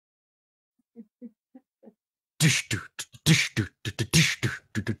You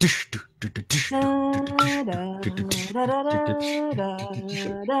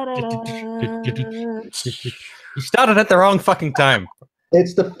started at the wrong fucking time.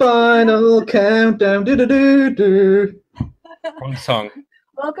 It's the final countdown. Wrong song.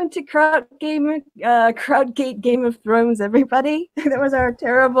 Welcome to Krautgate Game of Thrones, everybody. That was our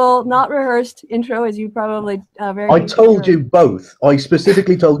terrible, not rehearsed intro, as you probably very. I told you both. I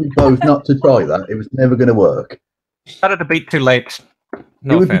specifically told you both not to try that. It was never going to work. Started a beat too late.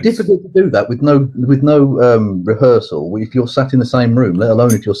 No it would offense. be difficult to do that with no rehearsal. If you're sat in the same room, let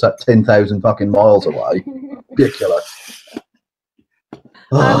alone if you're sat 10,000 fucking miles away. Ridiculous.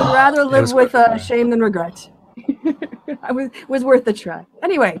 I would rather live with shame than regret. It was worth a try.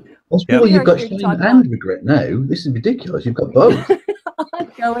 Anyway. Well, you've got shame and regret now. This is ridiculous. You've got both.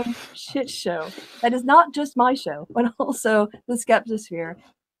 Ongoing shit show. That is not just my show, but also the Skeptosphere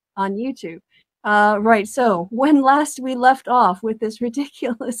on YouTube. Right, so when last we left off with this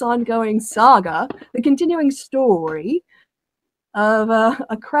ridiculous ongoing saga, the continuing story of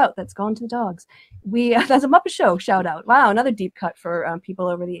a Kraut that's gone to the dogs. That's a Muppet Show shout out. Wow, another deep cut for people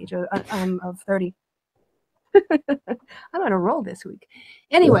over the age of 30. I'm on a roll this week.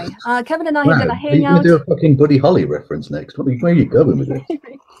 Anyway, Kevin and I have done a hangout. You're going to do a fucking Buddy Holly reference next. Where are you going with this?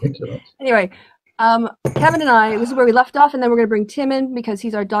 Ridiculous. Anyway, Kevin and I, this is where we left off, and then we're going to bring Tim in because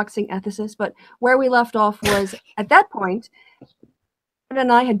he's our doxing ethicist. But where we left off was, at that point, Kevin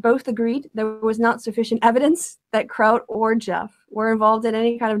and I had both agreed there was not sufficient evidence that Kraut or Jeff were involved in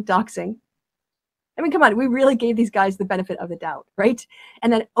any kind of doxing. I mean, come on, we really gave these guys the benefit of the doubt, right?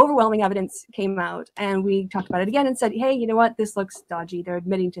 And then overwhelming evidence came out, and we talked about it again and said, hey, you know what? This looks dodgy. They're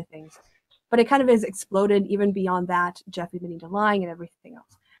admitting to things. But it kind of has exploded even beyond that, Jeff admitting to lying and everything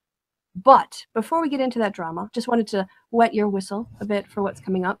else. But before we get into that drama, just wanted to wet your whistle a bit for what's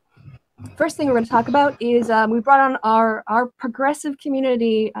coming up. First thing we're going to talk about is we brought on our progressive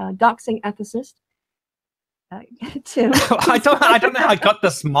community doxing ethicist, Tim. I don't know how I got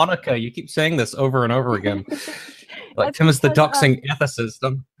this moniker. You keep saying this over and over again. Like Tim is the doxing ethicist.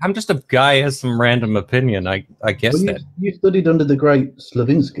 I'm just a guy who has some random opinion. I guess well, that. You studied under the great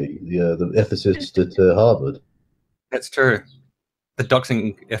Slavinsky, the ethicist at Harvard. That's true. The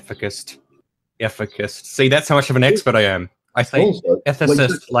doxing ethicist. See, that's how much of an expert I am. I say also,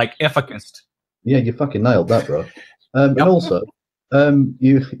 ethicist like ethicist. Yeah, you fucking nailed that, bro. And also,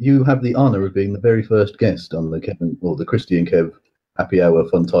 you have the honour of being the very first guest on the Kevin or the Christy and Kev Happy Hour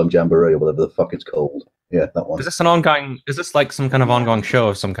Fun Time Jamboree or whatever the fuck it's called. Yeah, that one. Is this an ongoing? Is this like some kind of ongoing show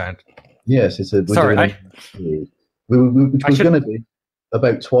of some kind? Yes, it's a. Sorry, which was going to be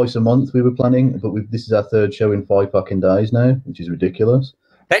about twice a month. We were planning, but this is our third show in 5 fucking days now, which is ridiculous.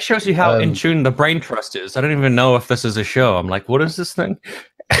 That shows you how in tune the brain trust is. I don't even know if this is a show. I'm like, what is this thing?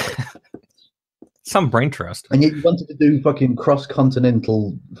 Some brain trust. And yet you wanted to do fucking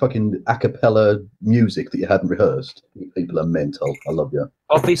cross-continental fucking a cappella music that you hadn't rehearsed. You people are mental. I love you.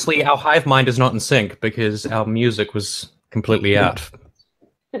 Obviously, our hive mind is not in sync because our music was completely out.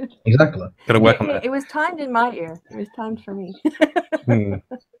 Exactly. Got to work on that. It was timed in my ear. It was timed for me.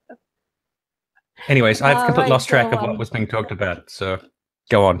 Anyways, I've completely lost track of what was being talked about, so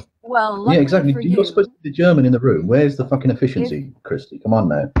go on. Well, yeah, exactly. You're supposed to be the German in the room. Where's the fucking efficiency, Christy? Come on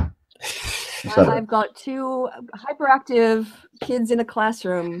now. I've got 2 hyperactive kids in a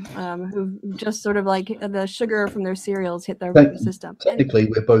classroom who just sort of like the sugar from their cereals hit their system. Technically,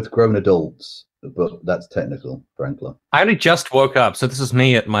 we're both grown adults, but that's technical, frankly. I only just woke up, so this is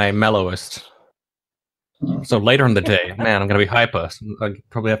me at my mellowest. So later in the day, man, I'm going to be hyper. So I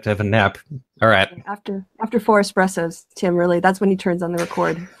probably have to have a nap. All right. After 4 espressos, Tim, really, that's when he turns on the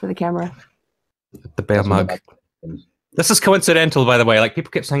record for the camera. The bear mug. This is coincidental, by the way. Like,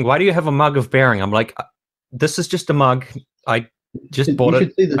 people kept saying, why do you have a mug of bearing? I'm like, this is just a mug. I just bought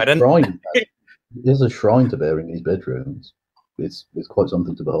it. I didn't. Shrine. There's a shrine to bearing in these bedrooms. It's quite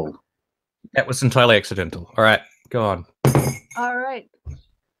something to behold. That was entirely accidental. All right, go on. All right.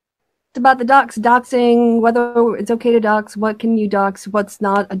 It's about the doxing, whether it's okay to dox, what can you dox, what's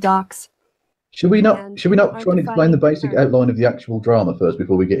not a dox. Should we not try and explain the basic outline of the actual drama first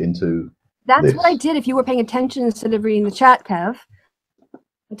before we get into That's what I did if you were paying attention instead of reading the chat, Kev.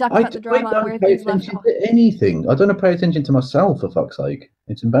 I talked about the drama and where things left off. Anything. I don't pay attention to myself, for fuck's sake.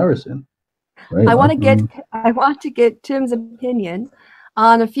 It's embarrassing. Right? I want to get Tim's opinion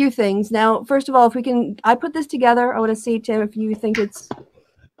on a few things. Now, first of all, if we can, I put this together. I want to see, Tim, if you think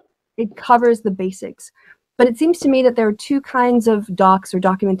it covers the basics. But it seems to me that there are 2 kinds of docs or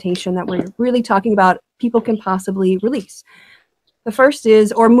documentation that we're really talking about people can possibly release. The first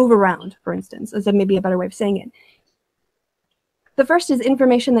is, or move around, for instance, as maybe a better way of saying it. The first is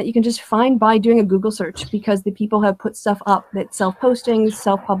information that you can just find by doing a Google search, because the people have put stuff up that self-postings,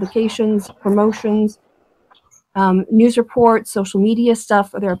 self-publications, promotions, news reports, social media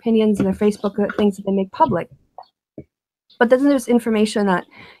stuff, or their opinions and their Facebook things that they make public. But then there's information that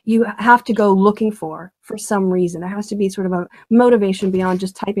you have to go looking for some reason. There has to be sort of a motivation beyond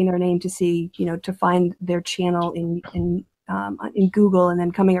just typing their name to see, you know, to find their channel in Google and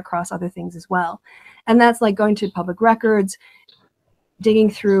then coming across other things as well. And that's like going to public records,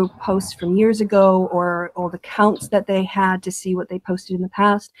 digging through posts from years ago or the counts that they had to see what they posted in the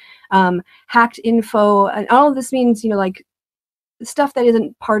past, hacked info, and all of this means, you know, like stuff that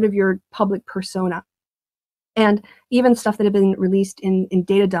isn't part of your public persona. And even stuff that had been released in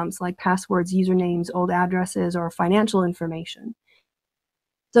data dumps like passwords, usernames, old addresses, or financial information.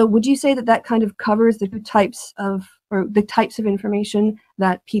 So would you say that that kind of covers the types of information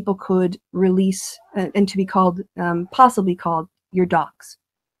that people could release and to be called, possibly called your docs?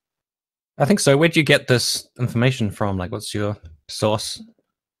 I think so. Where'd you get this information from? Like, what's your source?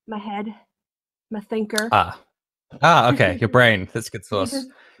 My head, my thinker. Okay, your brain. That's a good source.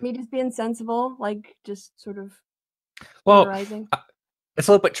 Me just being sensible, like just sort of theorizing. It's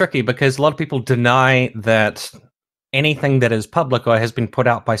a little bit tricky because a lot of people deny that anything that is public or has been put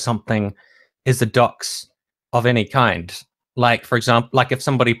out by something is a dox of any kind. Like, for example, like if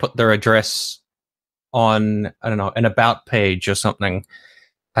somebody put their address on, I don't know, an about page or something,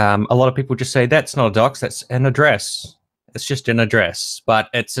 a lot of people just say that's not a dox, that's an address. It's just an address, but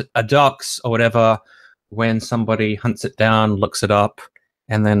it's a dox or whatever when somebody hunts it down, looks it up,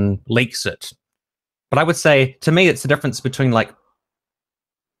 and then leaks it. But I would say, to me, it's the difference between like,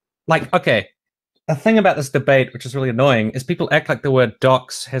 okay, the thing about this debate, which is really annoying, is people act like the word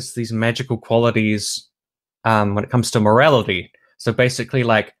dox has these magical qualities when it comes to morality. So basically,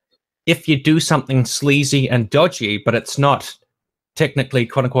 like, if you do something sleazy and dodgy, but it's not technically,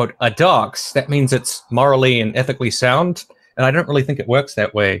 quote unquote, a dox, that means it's morally and ethically sound. And I don't really think it works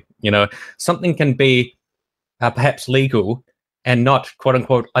that way. You know, something can be perhaps legal and not, quote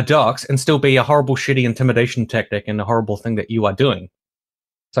unquote, a dox, and still be a horrible, shitty intimidation tactic and a horrible thing that you are doing.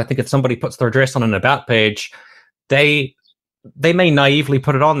 So I think if somebody puts their address on an about page, they may naively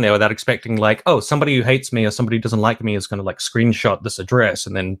put it on there without expecting, like, oh, somebody who hates me or somebody who doesn't like me is going to like screenshot this address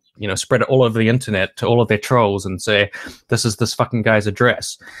and then, you know, spread it all over the internet to all of their trolls and say, this is this fucking guy's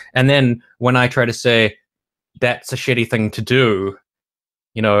address. And then when I try to say that's a shitty thing to do,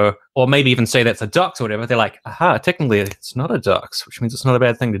 you know, or maybe even say that's a dox or whatever, they're like, aha, technically it's not a dox, which means it's not a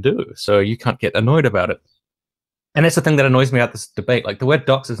bad thing to do. So you can't get annoyed about it. And that's the thing that annoys me about this debate. Like, the word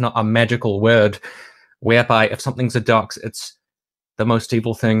dox is not a magical word whereby if something's a dox, it's the most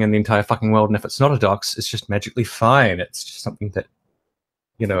evil thing in the entire fucking world. And if it's not a dox, it's just magically fine. It's just something that,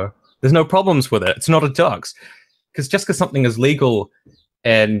 you know, there's no problems with it. It's not a dox. Because just because something is legal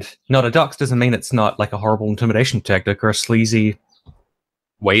and not a dox doesn't mean it's not like a horrible intimidation tactic or a sleazy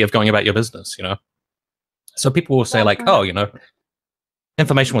way of going about your business, you know? So people will say like, oh, you know,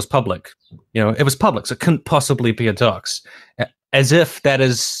 information was public. You know, it was public, so it couldn't possibly be a dox. As if that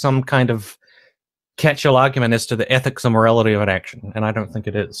is some kind of catch-all argument as to the ethics or morality of an action, and I don't think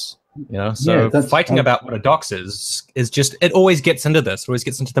it is. You know, so yeah, fighting about what a dox is just, it always gets into this. It always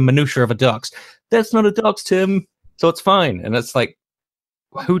gets into the minutiae of a dox. That's not a dox, Tim, so it's fine. And it's like,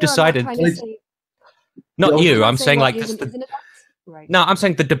 who decided? Not you. I'm saying like this. Right. No, I'm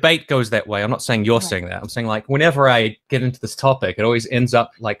saying the debate goes that way. I'm not saying you're saying that. I'm saying like whenever I get into this topic, it always ends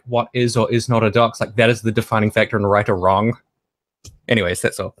up like what is or is not a dox. Like that is the defining factor in right or wrong. Anyways,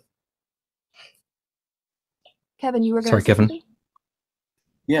 that's all. Kevin, you were going to say Kevin. Something?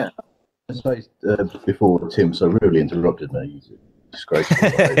 Yeah. I say before Tim so rudely interrupted me. Disgraceful.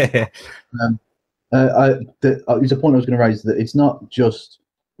 It's a point I was going to raise, that it's not just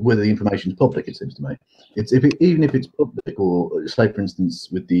whether the information is public, it seems to me. It's even if it's public, or say, for instance,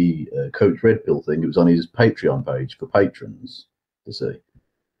 with the Coach Red Pill thing, it was on his Patreon page for patrons to see.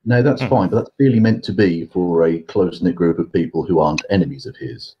 No, that's fine, but that's really meant to be for a close-knit group of people who aren't enemies of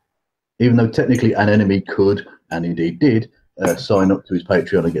his. Even though technically an enemy could, and indeed did, sign up to his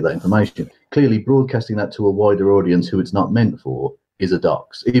Patreon and get that information. Clearly, broadcasting that to a wider audience who it's not meant for is a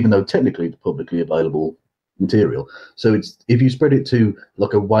dox, even though technically it's publicly available material. So it's, if you spread it to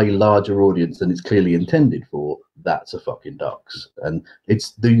like a way larger audience than it's clearly intended for, that's a fucking dox. And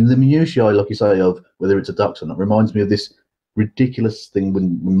it's the minutiae, like you say, of whether it's a dox or not, reminds me of this ridiculous thing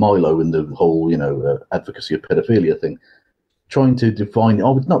when Milo and the whole, you know, advocacy of pedophilia thing, trying to define,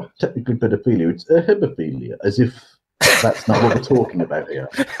 oh, it's not technically pedophilia, it's a hebephilia, as if that's not what we're talking about here.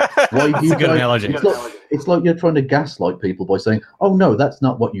 Why do you good analogy. It's like you're trying to gaslight people by saying, oh no, that's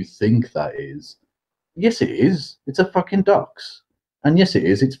not what you think that is. Yes, it is. It's a fucking dox. And yes, it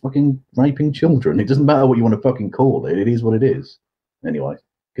is. It's fucking raping children. It doesn't matter what you want to fucking call it. It is what it is. Anyway,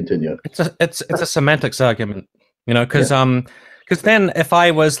 continue. It's a semantics argument, you know, because then if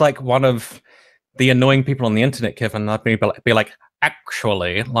I was like one of the annoying people on the internet, Kevin, I'd be like,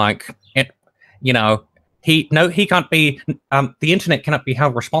 actually, like it, you know, he can't be. The internet cannot be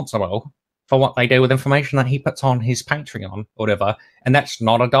held responsible for what they do with information that he puts on his Patreon or whatever, and that's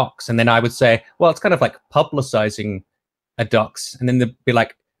not a dox. And then I would say, well, it's kind of like publicizing a dox, and then they'd be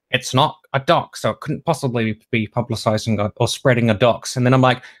like, it's not a dox, so it couldn't possibly be publicizing or spreading a dox. And then I'm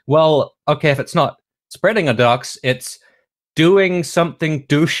like, well, okay, if it's not spreading a dox, it's doing something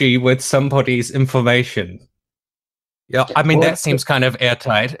douchey with somebody's information. Yeah, I mean, that seems kind of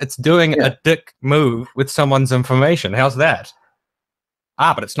airtight. It's doing a dick move with someone's information. How's that?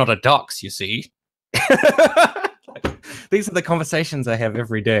 Ah, but it's not a dox, you see. These are the conversations I have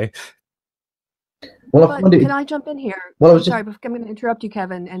every day. Well, can I jump in here? Well, sorry, I'm going to interrupt you,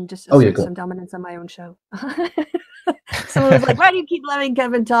 Kevin, and just assert some dominance on my own show. Someone was like, why do you keep letting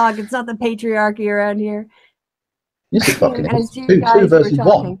Kevin talk? It's not the patriarchy around here. Yes, it fucking is. Two versus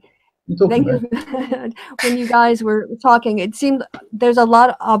one. When you guys were talking, it seemed there's a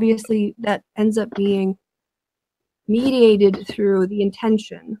lot, obviously, that ends up being mediated through the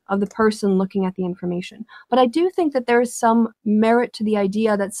intention of the person looking at the information. But I do think that there is some merit to the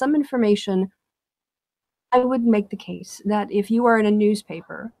idea that some information, I would make the case that if you are in a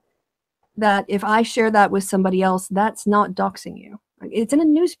newspaper, that if I share that with somebody else, that's not doxing you. It's in a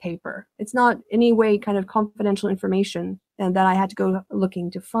newspaper. It's not any way kind of confidential information and that I had to go looking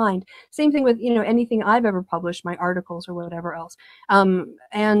to find. Same thing with, you know, anything I've ever published, my articles or whatever else,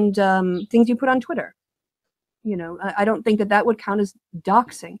 and things you put on Twitter. You know, I don't think that that would count as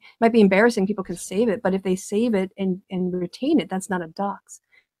doxing. It might be embarrassing. People can save it, but if they save it and retain it, that's not a dox.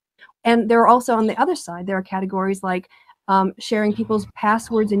 And there are also, on the other side, there are categories like sharing people's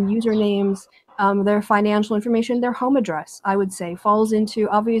passwords and usernames, their financial information, their home address, I would say, falls into,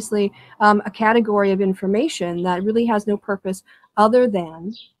 obviously, a category of information that really has no purpose other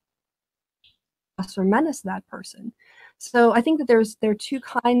than or menace that person. So I think that there are two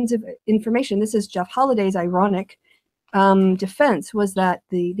kinds of information. This is Jeff Holliday's ironic defense, was that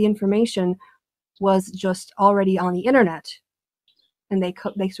the information was just already on the internet, and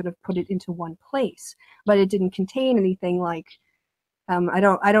they sort of put it into one place, but it didn't contain anything like I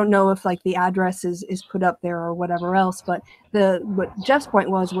don't know if like the address is put up there or whatever else, but what Jeff's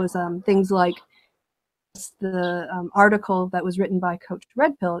point was things like the article that was written by Coach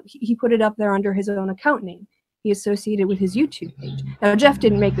Red Pill. He put it up there under his own account name. He associated with his YouTube page. Now Jeff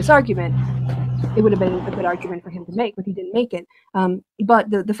didn't make this argument. It would have been a good argument for him to make, but he didn't make it. But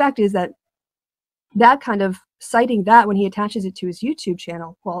the fact is that kind of citing that when he attaches it to his YouTube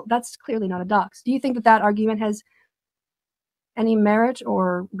channel, well, that's clearly not a dox. Do you think that that argument has any merit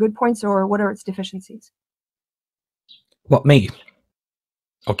or good points, or what are its deficiencies? What, me?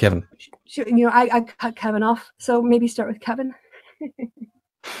 Or Kevin? Sure, you know, I cut Kevin off, so maybe start with Kevin.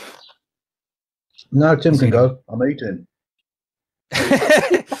 No, Tim can go. I'm eating.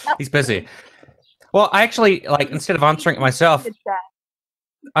 He's busy. Well, I actually, like, instead of answering it myself,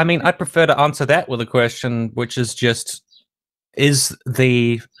 I mean, I prefer to answer that with a question, which is just, is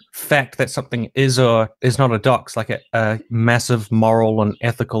the fact that something is or is not a dox like a massive moral and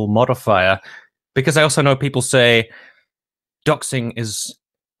ethical modifier? Because I also know people say doxing is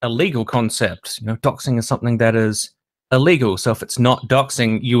a legal concept. You know, doxing is something that is illegal. So if it's not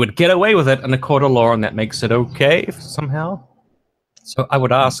doxing, you would get away with it in a court of law, and that makes it okay somehow. So I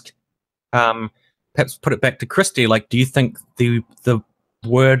would ask, perhaps put it back to Christy, like, do you think the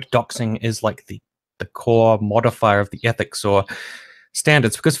word doxing is like the core modifier of the ethics or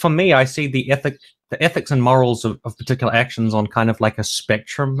standards? Because for me, I see the ethics and morals of particular actions on kind of like a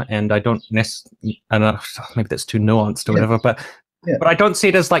spectrum, and I don't necessarily, I don't know, maybe that's too nuanced or whatever, but I don't see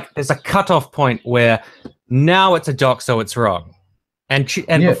it as like there's a cutoff point where now it's a dox, so it's wrong, and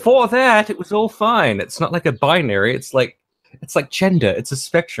before that it was all fine. It's not like a binary. It's like gender. It's a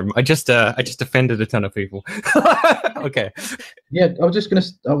spectrum. I just offended a ton of people. Okay. Yeah, I was just gonna.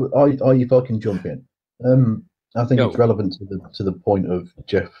 If I can jump in, I think it's relevant to the point of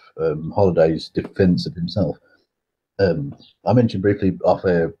Jeff Holliday's defense of himself. I mentioned briefly off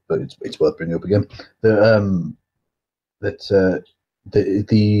air, but it's worth bringing up again. That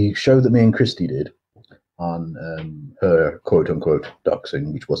the show that me and Christy did on her quote unquote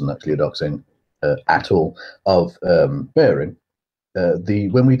doxing, which wasn't actually a doxing at all, of Bearing.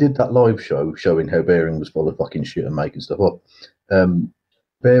 When we did that live show showing how Bearing was full of fucking shit and making stuff up,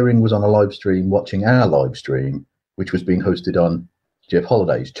 Bearing was on a live stream watching our live stream, which was being hosted on Jeff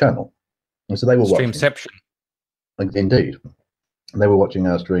Holliday's channel. And so they were watching. Streamception. Indeed. They were watching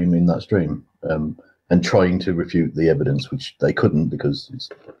our stream in that stream and trying to refute the evidence, which they couldn't because it's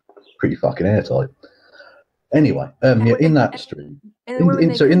pretty fucking airtight. Anyway, in that stream. And when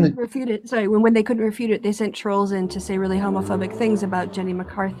they couldn't refute it, when they couldn't refute it, they sent trolls in to say really homophobic things about Jenny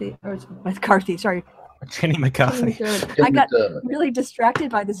McCarthy, or McCarthy, sorry. Jenny McCarthy. I got really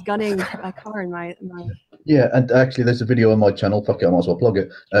distracted by this gunning car in my. Yeah, and actually, there's a video on my channel. Fuck it, I might as well plug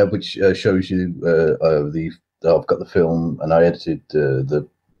it, which shows you I've got the film, and I edited the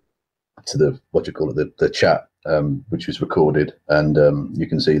chat, which was recorded, and you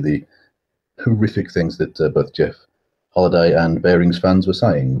can see the horrific things that both Jeff Holiday and Bearings fans were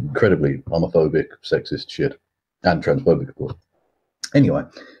saying. Incredibly homophobic, sexist shit, and transphobic, of course. Anyway,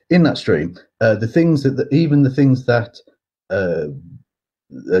 in that stream, the things that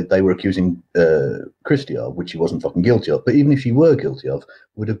they were accusing Christie of, which she wasn't fucking guilty of, but even if she were guilty of,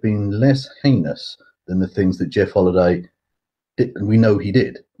 would have been less heinous than the things that Jeff Holiday did. And we know he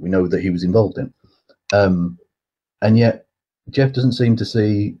did. We know that he was involved in. And yet, Jeff doesn't seem to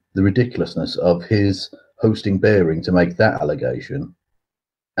see the ridiculousness of his hosting Bearing to make that allegation,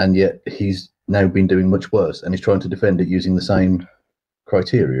 and yet he's now been doing much worse, and he's trying to defend it using the same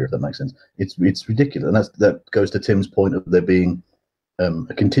criteria, if that makes sense. It's ridiculous, and that goes to Tim's point of there being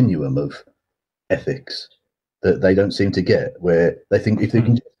a continuum of ethics that they don't seem to get, where they think if they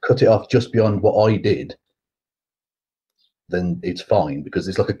can cut it off just beyond what I did, then it's fine, because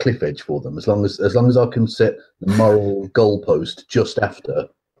it's like a cliff edge for them. As long as I can set the moral goalpost just after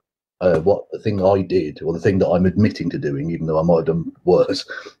what the thing I did, or the thing that I'm admitting to doing, even though I might have done worse,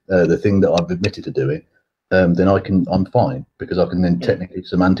 the thing that I've admitted to doing, then I'm fine, because I can then technically,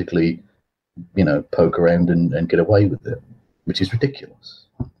 semantically, poke around and get away with it, which is ridiculous.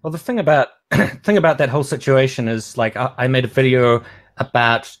 Well, the thing about that whole situation is, like, I made a video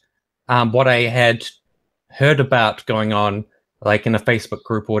about what I had heard about going on, like in a Facebook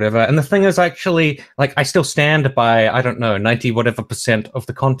group or whatever. And the thing is, actually, like, I still stand by, I don't know, 90% of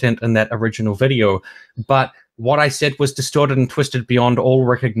the content in that original video. But what I said was distorted and twisted beyond all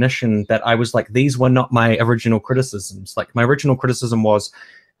recognition, that I was like, these were not my original criticisms. Like, my original criticism was,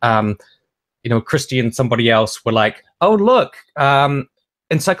 Christie and somebody else were like, oh, look,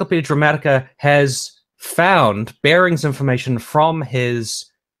 Encyclopedia Dramatica has found Bearings information from his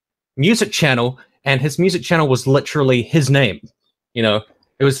music channel, and his music channel was literally his name. It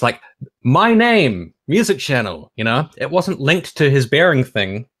was like, my name, music channel, it wasn't linked to his Bearing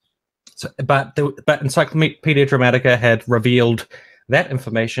thing. So, but Encyclopedia Dramatica had revealed that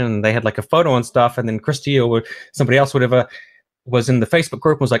information, and they had like a photo and stuff, and then Christie or somebody else, whatever, was in the Facebook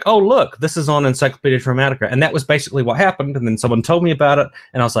group and was like, oh, look, this is on Encyclopedia Dramatica. And that was basically what happened. And then someone told me about it,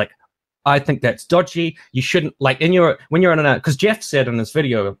 and I was like, I think that's dodgy. You shouldn't, like, when you're in because Jeff said in this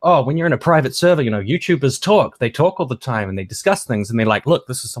video, oh, when you're in a private server, YouTubers talk. They talk all the time, and they discuss things, and they're like, look,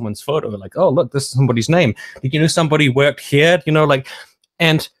 this is someone's photo. Like, oh, look, this is somebody's name. Did you know somebody worked here?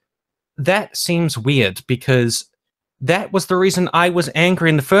 And that seems weird, because that was the reason I was angry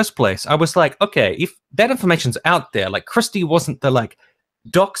in the first place. I was like, okay, if that information's out there, like, Christie wasn't the, like,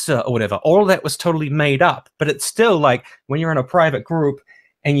 doxer or whatever. All of that was totally made up. But it's still, like, when you're in a private group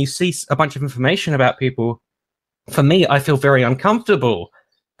and you see a bunch of information about people, for me, I feel very uncomfortable.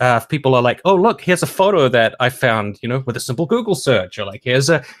 If people are like, oh, look, here's a photo that I found, with a simple Google search, or like, here's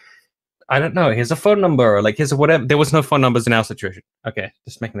a phone number, or like, here's a whatever. There was no phone numbers in our situation. Okay,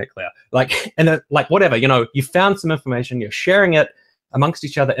 just making that clear. Like, and like, whatever, you found some information, you're sharing it amongst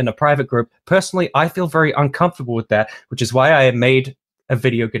each other in a private group. Personally, I feel very uncomfortable with that, which is why I made a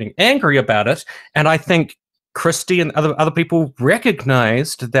video getting angry about it. And I think Christie and other people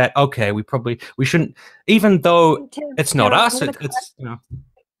recognized that, okay, we shouldn't, even though Tim, it's not us, it's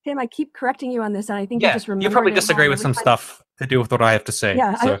Tim, I keep correcting you on this, and I think you just remember. You probably disagree with some stuff to do with what I have to say.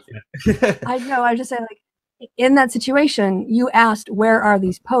 Yeah, so, I know. I was just saying, like, in that situation, you asked, where are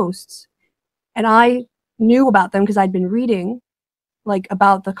these posts? And I knew about them because I'd been reading, like,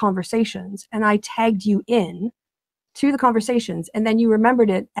 about the conversations, and I tagged you in to the conversations, and then you remembered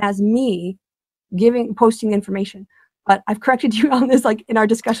it as me posting information. But I've corrected you on this, like, in our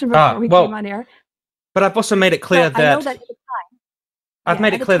discussion before we came on air. But I've also made it clear that I know that at the time, I've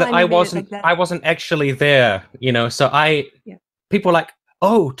made it clear that I wasn't actually there, so people were like,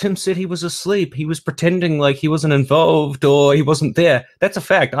 oh, Tim said he was asleep. He was pretending like he wasn't involved, or he wasn't there. That's a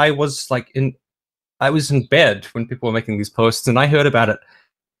fact. I was in bed when people were making these posts, and I heard about it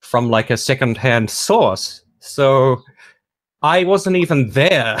from like a secondhand source. So I wasn't even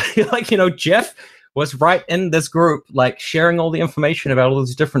there. Jeff was right in this group, like, sharing all the information about all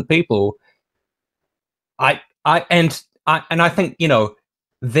these different people. And I think,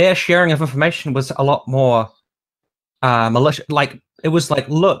 their sharing of information was a lot more malicious. Like, it was like,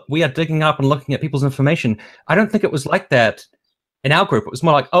 look, we are digging up and looking at people's information. I don't think it was like that in our group. It was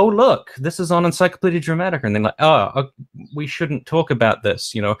more like, oh, look, this is on Encyclopedia Dramatica. And then like, oh, we shouldn't talk about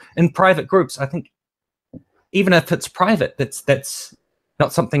this, you know. In private groups, I think, even if it's private, that's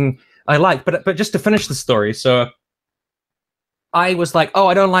not something I like. But just to finish the story, so I was like, oh,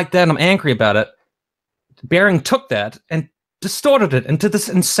 I don't like that, and I'm angry about it. Bering took that and distorted it into this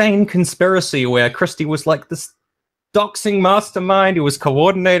insane conspiracy where Christie was like this doxing mastermind who was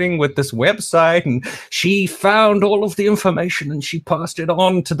coordinating with this website, and she found all of the information and she passed it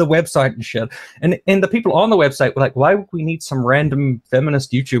on to the website and shit. And the people on the website were like, why would we need some random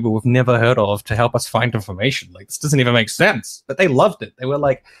feminist YouTuber we've never heard of to help us find information? Like, this doesn't even make sense. But they loved it. They were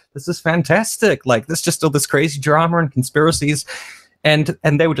like, this is fantastic. Like, there's just all this crazy drama and conspiracies. And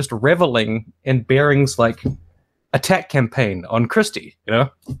they were just reveling in Bering's like attack campaign on Christie, you know?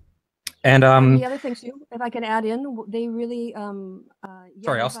 And the other thing too, if I can add in, they really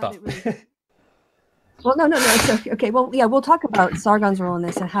sorry, I'll stop. Really... Well, no, it's okay. Okay, well, yeah, we'll talk about Sargon's role in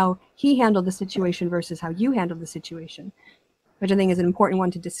this and how he handled the situation versus how you handled the situation, which I think is an important one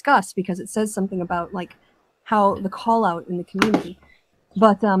to discuss because it says something about like how the call out in the community.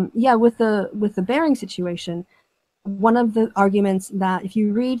 But yeah, with the Bering situation, one of the arguments that if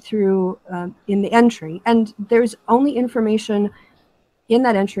you read through in the entry, and there's only information in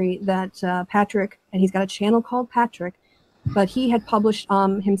that entry that Patrick, and he's got a channel called Patrick, but he had published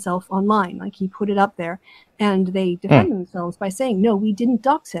himself online. Like, he put it up there, and they defend themselves by saying, no, we didn't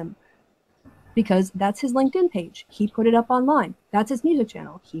dox him, because that's his LinkedIn page. He put it up online. That's his music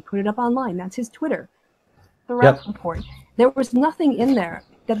channel. He put it up online. That's his Twitter. The Ralph report. There was nothing in there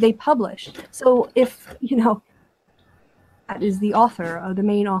that they published. So if, you know, that is the author, the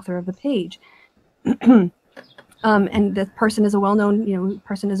main author of the page, and the person is a well-known, you know,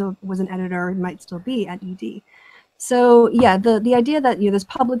 person was an editor, might still be at ED. So yeah, the idea that, you know, this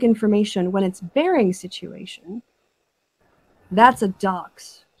public information when it's Bering's situation, that's a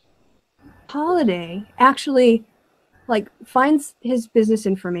dox. Holiday actually like finds his business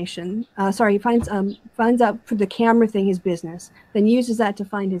information. Finds out for the camera thing his business, then uses that to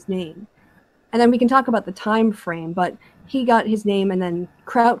find his name. And then we can talk about the time frame, but he got his name, and then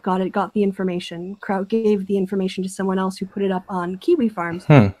Kraut got the information. Kraut gave the information to someone else who put it up on Kiwi Farms.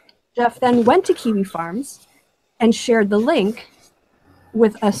 Jeff then went to Kiwi Farms and shared the link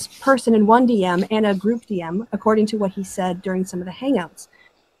with a person in one DM and a group DM, according to what he said during some of the hangouts.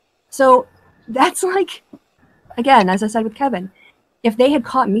 So that's like, again, as I said with Kevin, if they had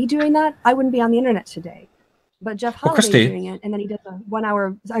caught me doing that, I wouldn't be on the internet today. But Jeff Holiday's doing it, and then he does a 1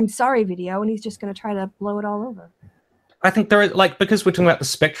 hour "I'm sorry" video, and he's just going to try to blow it all over. I think there is, like, because we're talking about the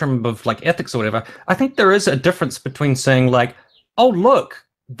spectrum of like ethics or whatever, I think there is a difference between saying like, oh, look,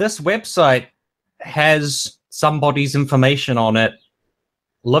 this website has somebody's information on it,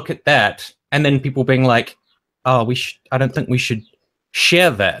 look at that, and then people being like, oh, I don't think we should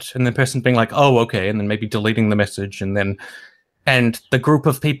share that, and the person being like, oh, okay, and then maybe deleting the message, and the group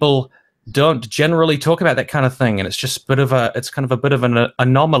of people don't generally talk about that kind of thing, and it's just it's kind of a bit of an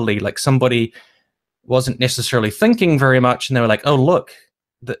anomaly, like somebody wasn't necessarily thinking very much, and they were like, oh, look,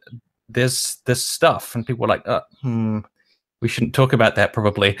 there's this stuff, and people were like, we shouldn't talk about that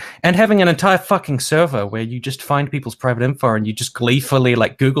probably. And having an entire fucking server where you just find people's private info and you just gleefully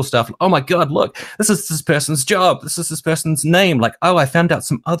like Google stuff, oh my god, look, this is this person's job, this is this person's name, like, oh, I found out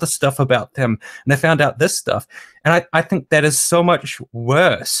some other stuff about them, and I found out this stuff. And I think that is so much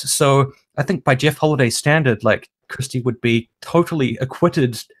worse. So I think by Jeff Holiday's standard, like, Christie would be totally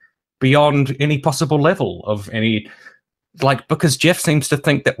acquitted beyond any possible level of any, like, because Jeff seems to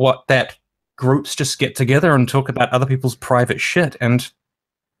think that groups just get together and talk about other people's private shit, and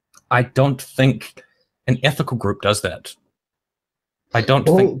I don't think an ethical group does that. I don't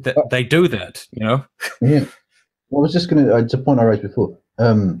think that they do that, you know? Yeah. Well, I was just going to, it's a point I raised before,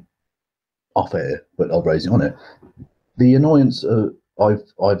 off air, but I'll raise it on it. The annoyance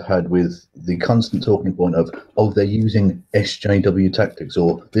I've had with the constant talking point of, oh, they're using SJW tactics,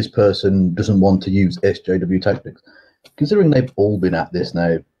 or this person doesn't want to use SJW tactics. Considering they've all been at this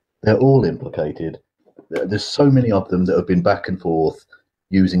now, they're all implicated. There's so many of them that have been back and forth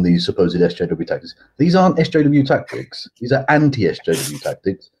using these supposed SJW tactics. These aren't SJW tactics. These are anti-SJW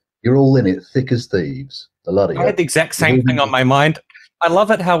tactics. You're all in it, thick as thieves. A lot of you. I had the exact same thing on my mind. I love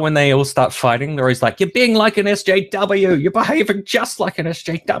it how when they all start fighting, they're always like, you're being like an SJW. You're behaving just like an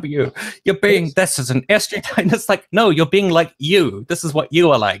SJW. You're being, this is an SJW. And it's like, no, you're being like you. This is what you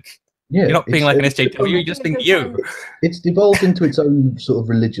are like. Yeah, you're not being like an SJW, you're just being you. It's devolved into its own sort of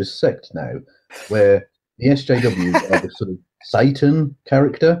religious sect now, where the SJWs are the sort of Satan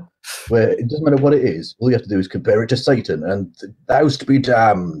character, where it doesn't matter what it is, all you have to do is compare it to Satan and thou's to be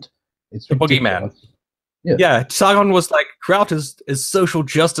damned. It's The ridiculous. boogeyman. Yeah. Yeah, Sargon was like, Kraut is social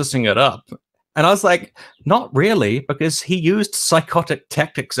justicing it up. And I was like, not really, because he used psychotic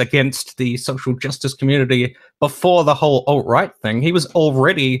tactics against the social justice community before the whole alt-right thing. He was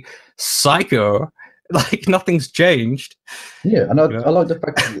already psycho. Like, nothing's changed. Yeah, and I like the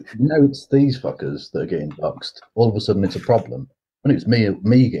fact that now it's these fuckers that are getting doxxed. All of a sudden it's a problem. When it's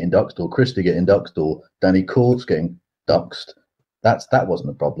me getting doxxed, or Christy getting doxxed, or Danny Court's getting doxxed, that wasn't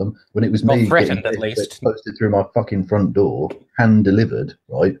a problem. When it was me threatened, getting at least. posted through my fucking front door, hand delivered,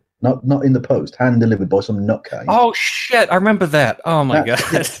 right? Not in the post, hand delivered by some nutcase. Oh shit! I remember that. Oh my god.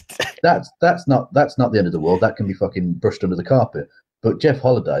 That's not the end of the world. That can be fucking brushed under the carpet. But Jeff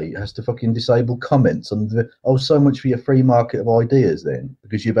Holiday has to fucking disable comments on the. Oh, so much for your free market of ideas, then,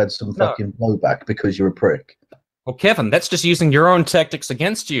 because you've had some fucking blowback because you're a prick. Well, Kevin, that's just using your own tactics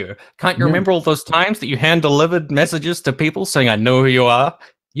against you. Can't you remember all those times that you hand-delivered messages to people saying, I know who you are?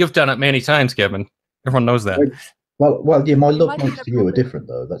 You've done it many times, Kevin. Everyone knows that. Well, yeah, my love notes to you are different,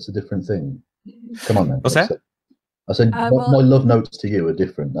 though. That's a different thing. Come on, man. What's that? I said, my love notes to you are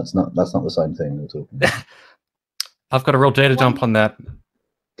different. That's not the same thing we're talking about. I've got a real data dump on that.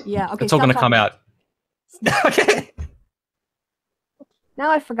 Yeah, okay. It's all going to come out. Okay. Now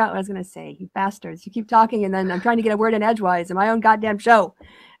I forgot what I was going to say. You bastards. You keep talking, and then I'm trying to get a word in edgewise in my own goddamn show.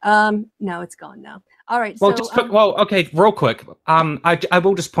 No, it's gone now. All right. Well, so, okay, real quick. I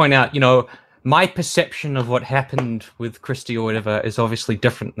will just point out, my perception of what happened with Christy or whatever is obviously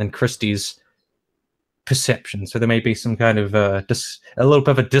different than Christy's perception. So there may be some kind of a little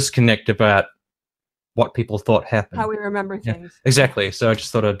bit of a disconnect about what people thought happened. How we remember things. Exactly. So I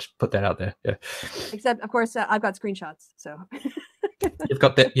just thought I'd put that out there. Yeah. Except, of course, I've got screenshots. So you've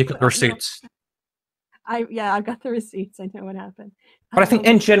got the receipts. I've got the receipts. I know what happened. But I think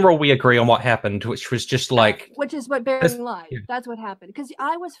in general we agree on what happened, which was just like, which is what Bearing lied. Yeah. That's what happened. Because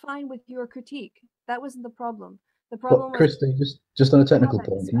I was fine with your critique. That wasn't the problem. The problem was, Christy, just on a technical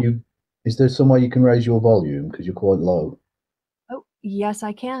point, is there some way you can raise your volume because you're quite low? Oh, yes,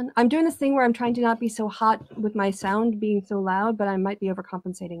 I can. I'm doing this thing where I'm trying to not be so hot with my sound being so loud, but I might be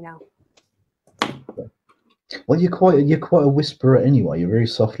overcompensating now. Well, you're quite a whisperer anyway. You're very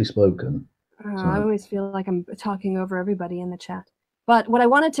softly spoken. I always feel like I'm talking over everybody in the chat. But what I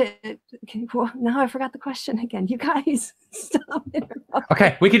wanted to... Well, now I forgot the question again. You guys, stop it.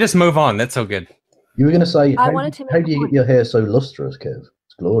 Okay, we can just move on. That's so good. You were going to say, how do you get your hair so lustrous, Kev?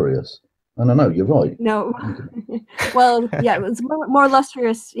 It's glorious. And I know, you're right. No. Well, yeah, it was more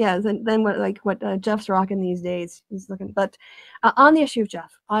lustrous, yeah, than what Jeff's rocking these days. He's looking. But on the issue of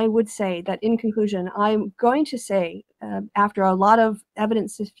Jeff, I would say that in conclusion, I'm going to say, after a lot of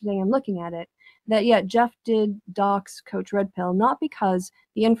evidence sifting and looking at it, that yeah, Jeff did dox Coach Red Pill, not because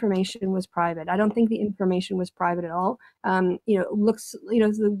the information was private. I don't think the information was private at all.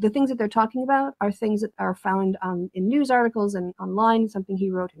 The things that they're talking about are things that are found in news articles and online, something he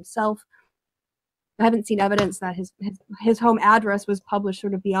wrote himself. I haven't seen evidence that his home address was published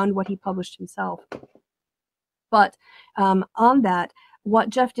sort of beyond what he published himself. But on that, what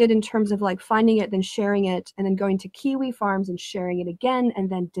Jeff did in terms of like finding it, then sharing it, and then going to Kiwi Farms and sharing it again, and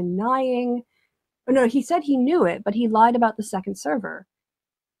then denying. No, he said he knew it, but he lied about the second server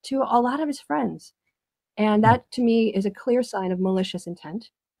to a lot of his friends. And that to me is a clear sign of malicious intent.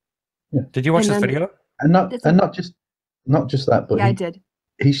 Yeah. Did you watch this video? And not just that, but yeah, I did.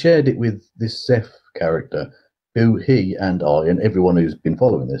 He shared it with this Zeph character, who he and I and everyone who's been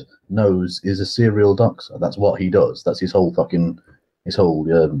following this knows is a serial doxer. That's what he does. That's his whole shtick. And so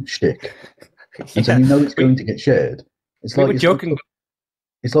you know it's going to get shared. It's like joking.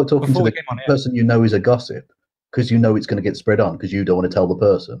 It's like talking to the person you know is a gossip because you know it's going to get spread on because you don't want to tell the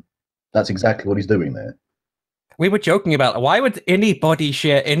person. That's exactly what he's doing there. We were joking about why would anybody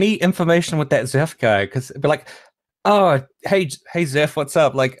share any information with that Zeph guy? Because it'd be like, oh, hey Zeph, what's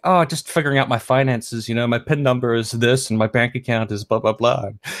up? Like, oh, just figuring out my finances. My PIN number is this, and my bank account is blah blah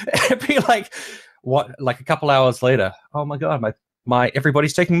blah. It'd be like, what? Like a couple hours later, oh my god, my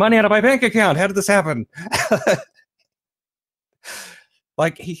everybody's taking money out of my bank account. How did this happen?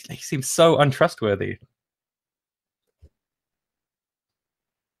 Like he seems so untrustworthy.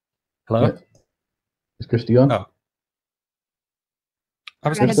 Hello? Yeah. Is Christy on? Oh. I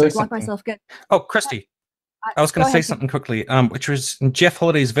was going to say something. Myself good. Oh, Christy. I was going to say something quickly, which was in Jeff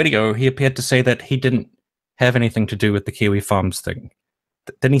Holiday's video, he appeared to say that he didn't have anything to do with the Kiwi Farms thing.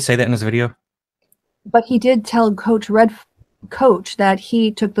 Didn't he say that in his video? But he did tell Coach that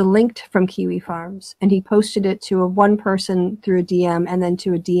he took the link from Kiwi Farms and he posted it to one person through a DM and then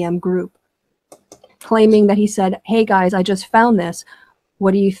to a DM group. claiming that he said, "Hey guys, I just found this.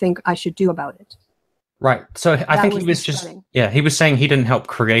 What do you think I should do about it?" Right. So I think he was was the just starting. he was saying he didn't help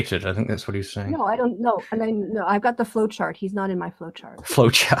create it. I think that's what he was saying. No, I don't know. And then no, I've got the flow chart. He's not in my flow chart.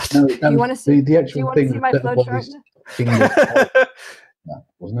 Flowchart. No, Do you want to see? the Do actual you want to thing see was my set flow up by chart? this king of Kraut,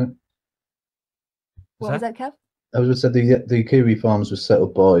 wasn't it? What was that, Kev? I was just said the Kiwi Farms was set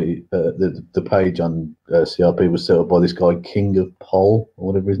up by the page on CRP was set up by this guy King of Pol or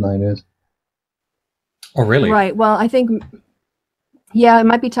whatever his name is. Oh, really? Right. Well, I think, yeah, it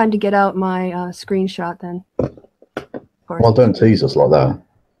might be time to get out my screenshot then. Of course. Well, don't tease us like that.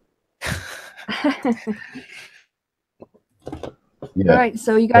 Yeah. All right.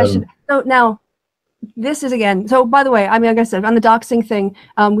 So you guys should. So now, this is again. So by the way, I mean, like I said, on the doxing thing,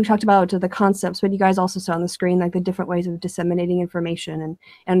 we talked about the concepts, but you guys also saw on the screen like the different ways of disseminating information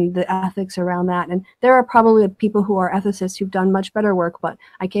and the ethics around that. And there are probably people who are ethicists who've done much better work, but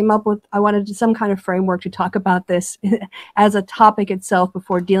I came up with, I wanted some kind of framework to talk about this as a topic itself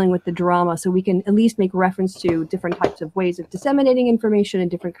before dealing with the drama, so we can at least make reference to different types of ways of disseminating information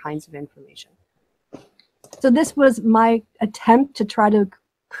and different kinds of information. So this was my attempt to try to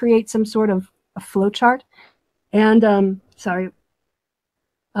create some sort of a flow chart. And sorry,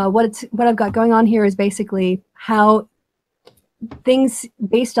 what I've got going on here is basically how things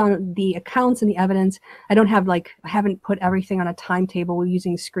based on the accounts and the evidence. I haven't put everything on a timetable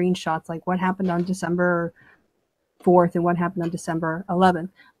using screenshots, like what happened on December 4th and what happened on December 11th.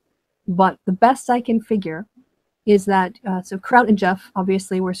 But the best I can figure is that, so Kraut and Jeff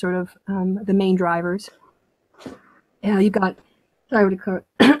obviously were sort of the main drivers. You got, sorry,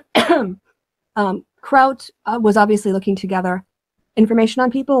 Kraut was obviously looking to gather information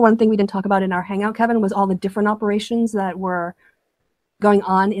on people. One thing we didn't talk about in our hangout, Kevin, was all the different operations that were going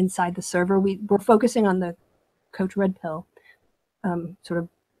on inside the server. We were focusing on the Coach Red Pill sort of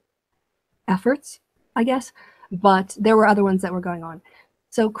efforts, I guess, but there were other ones that were going on.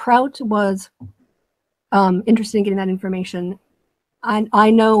 So Kraut was interested in getting that information.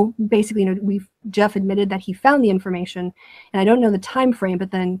 I know basically, you know, Jeff admitted that he found the information, and I don't know the time frame,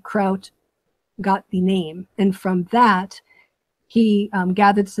 but then Kraut got the name, and from that he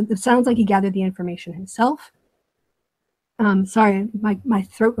gathered. It sounds like he gathered the information himself. Sorry, my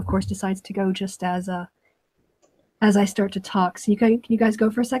throat, of course, decides to go just as I start to talk. So can you guys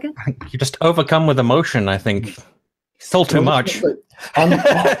go for a second? You just overcome with emotion, I think. Still too much. On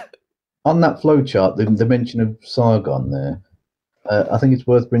that flowchart, the mention of Sargon there, I think it's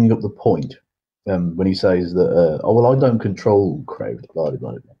worth bringing up the point when he says that, oh, well, I don't control Kraut, blah, blah,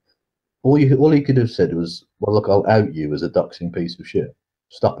 blah. All he could have said was, well, look, I'll out you as a doxing piece of shit.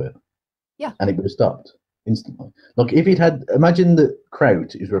 Stop it. Yeah. And it would have stopped instantly. Look, if he'd had, imagine that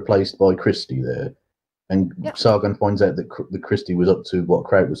Kraut is replaced by Christie there, and Sargon finds out that Christie was up to what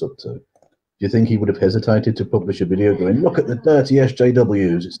Kraut was up to. Do you think he would have hesitated to publish a video going, look at the dirty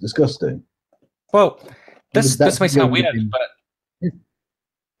SJWs, it's disgusting? Well, this may sound weird, but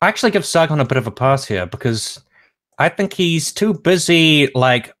I actually give Sargon a bit of a pass here, because I think he's too busy,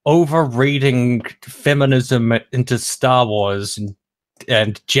 like, over-reading feminism into Star Wars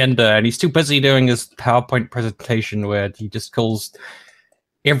and gender, and he's too busy doing his PowerPoint presentation where he just calls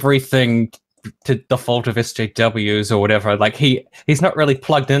everything to default of SJWs or whatever. Like, he's not really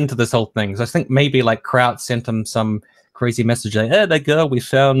plugged into this whole thing. So I think maybe, like, Kraut sent him some crazy message like, hey, there you go, we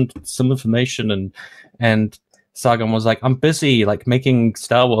found some information, and Sargon was like, I'm busy, like, making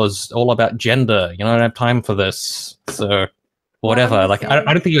Star Wars all about gender. You know, I don't have time for this. So, whatever. Well, like, I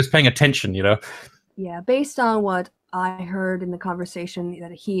don't think he was paying attention, you know? Yeah, based on what I heard in the conversation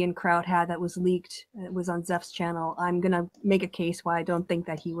that he and Kraut had that was leaked, it was on Zeph's channel, I'm going to make a case why I don't think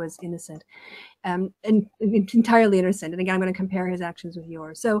that he was innocent. And entirely innocent. And again, I'm going to compare his actions with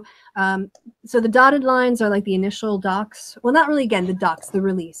yours. So, so the dotted lines are like the initial docs. Well, not really, again, the docs, the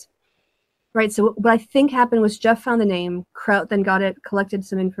release. Right, so what I think happened was Jeff found the name, Kraut then got it, collected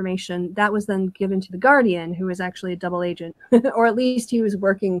some information. That was then given to the Guardian, who was actually a double agent, or at least he was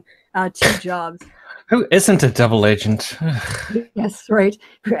working 2 jobs. Who isn't a double agent? Yes, right,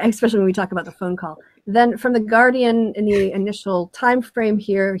 especially when we talk about the phone call. Then from the Guardian in the initial time frame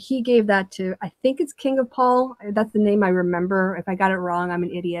here, he gave that to, I think it's King of Pol. That's the name I remember. If I got it wrong, I'm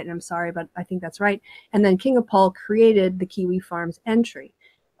an idiot, and I'm sorry, but I think that's right. And then King of Pol created the Kiwi Farms entry.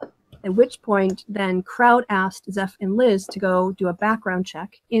 At which point, then Kraut asked Zeph and Liz to go do a background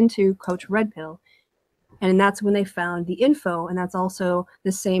check into Coach Red Pill. And that's when they found the info. And that's also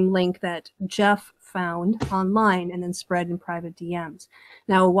the same link that Jeff found online and then spread in private DMs.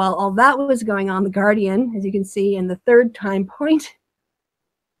 Now, while all that was going on, the Guardian, as you can see in the 3rd time point,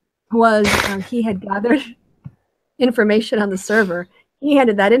 was he had gathered information on the server. he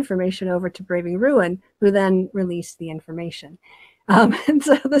handed that information over to Braving Ruin, who then released the information. And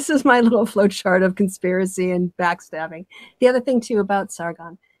so this is my little flowchart of conspiracy and backstabbing. The other thing, too, about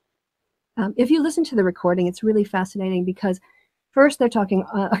Sargon. If you listen to the recording, it's really fascinating because first they're talking,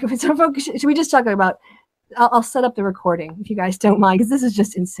 should we just talk about, I'll set up the recording if you guys don't mind, because this is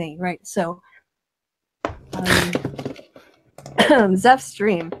just insane, right? So, Zeph's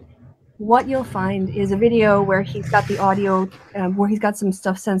stream, what you'll find is a video where he's got the audio, where he's got some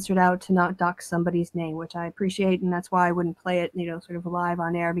stuff censored out to not dox somebody's name, which I appreciate, and that's why I wouldn't play it, sort of live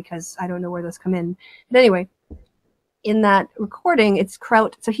on air, because I don't know where those come in. But anyway, in that recording, it's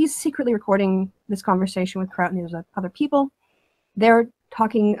Kraut. So he's secretly recording this conversation with Kraut, and there's other people. They're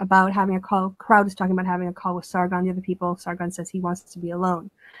talking about having a call. Kraut is talking about having a call with Sargon, the other people. Sargon says he wants to be alone.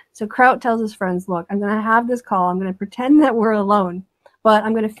 So Kraut tells his friends, look, I'm going to have this call. I'm going to pretend that we're alone, but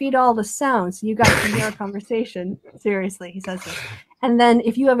I'm going to feed all the sounds so you guys can hear our conversation. Seriously, he says this. And then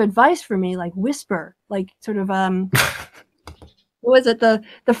if you have advice for me, like whisper, like sort of, what was it? The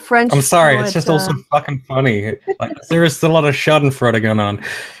French. I'm sorry, poet, it's just also fucking funny. Like there is a lot of Schadenfreude going on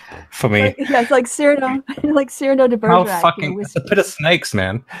for me. Like, yeah, it's like Cyrano, de Bergerac. How fucking it's a pit of snakes,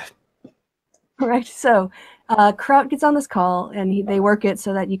 man. Right. So Kraut gets on this call and they work it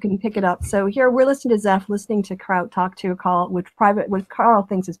so that you can pick it up. So here we're listening to Zeph, listening to Kraut talk to a call which Carl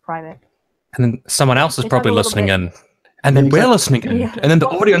thinks is private. And then someone else is probably listening bit. in. And then we're listening in. Yeah. And then the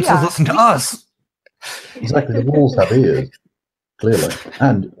audience is listening to us. Exactly. The walls have ears, clearly.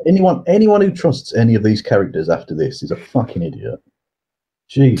 And anyone who trusts any of these characters after this is a fucking idiot.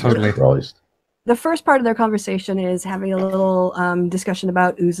 Jesus Christ. The first part of their conversation is having a little discussion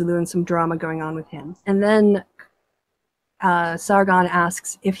about Uzulu and some drama going on with him. And then Sargon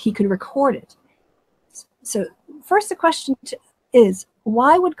asks if he could record it. So first the question is,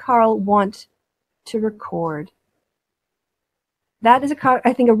 why would Carl want to record? That is,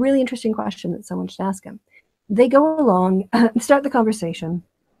 I think, a really interesting question that someone should ask him. They go along, start the conversation,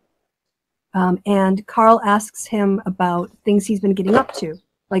 and Carl asks him about things he's been getting up to,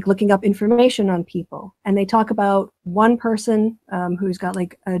 like looking up information on people. And they talk about one person who's got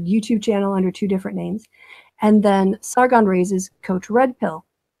like a YouTube channel under 2 different names. And then Sargon raises Coach Red Pill,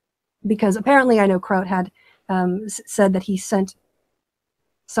 because apparently I know Kraut had said that he sent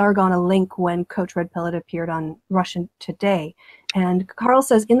Sargon a link when Coach Red Pill had appeared on Russian Today. And Carl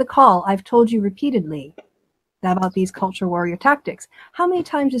says, in the call, I've told you repeatedly about these culture warrior tactics. How many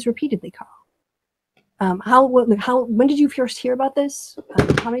times is repeatedly, Carl? When did you first hear about this?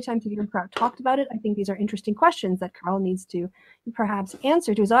 How many times have you and Kraut talked about it? I think these are interesting questions that Carl needs to perhaps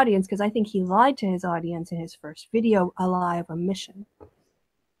answer to his audience, because I think he lied to his audience in his first video, A Lie of Omission.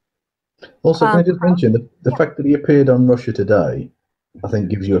 Also, can I just mention the fact that he appeared on Russia Today, I think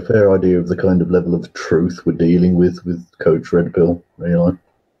gives you a fair idea of the kind of level of truth we're dealing with Coach Red Pill, really.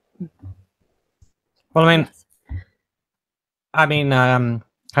 Well, can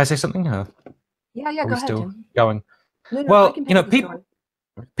I say something? Yeah, go ahead, Jim. Going. No, well,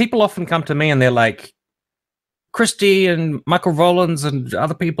 people often come to me and they're like, Christie and Michael Rowlands and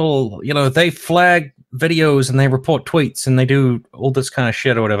other people, they flag videos and they report tweets and they do all this kind of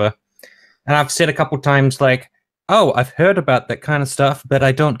shit or whatever. And I've said a couple times like, oh, I've heard about that kind of stuff, but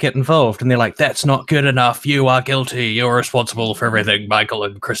I don't get involved. And they're like, that's not good enough. You are guilty. You're responsible for everything Michael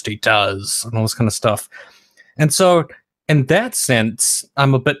and Christie does and all this kind of stuff. And so in that sense,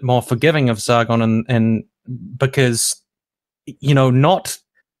 I'm a bit more forgiving of Sargon and because, not,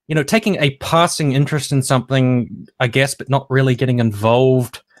 taking a passing interest in something, I guess, but not really getting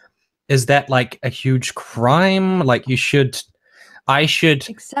involved. Is that like a huge crime? Like I should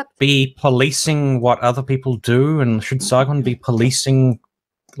be policing what other people do, and should Sargon be policing,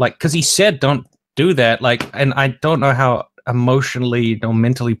 like, because he said don't do that, like, and I don't know how emotionally or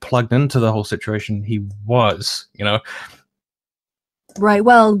mentally plugged into the whole situation he was, Right.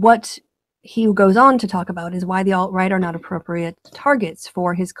 Well, what he goes on to talk about is why the alt-right are not appropriate targets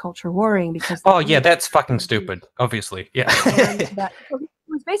for his culture warring, because that's fucking stupid, obviously. Yeah. And that he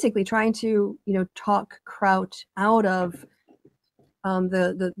was basically trying to, talk Kraut out of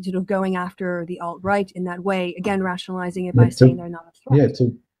the going after the alt-right in that way, again rationalizing it by saying they're not a threat.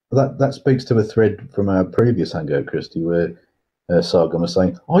 Yeah, that speaks to a thread from our previous hangout, Christie, where Sargon was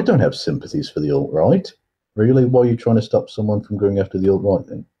saying, I don't have sympathies for the alt-right. Really? Why are you trying to stop someone from going after the alt-right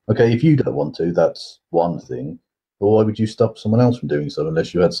then? Okay, if you don't want to, that's one thing. But why would you stop someone else from doing so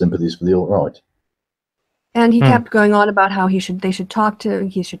unless you had sympathies for the alt-right? And he kept going on about how they should talk to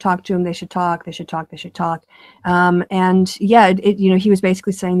him, they should talk, and yeah, he was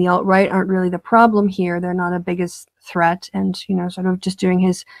basically saying the alt-right aren't really the problem here. They're not a biggest threat, and sort of just doing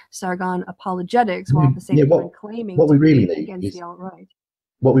his Sargon apologetics while at the same time claiming what we really to be need against the alt-right.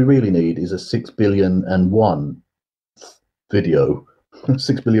 What we really need is a 6,000,000,001 video,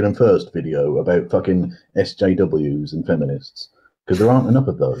 6,000,000,001 video about fucking SJWs and feminists, because there aren't enough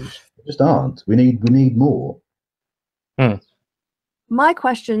of those. Just aren't. We need more. My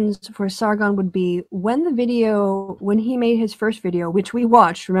questions for Sargon would be, when he made his first video, which we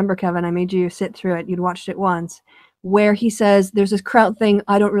watched, remember, Kevin, I made you sit through it, you'd watched it once, where he says there's this Kraut thing,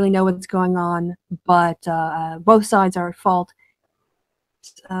 I don't really know what's going on, but both sides are at fault,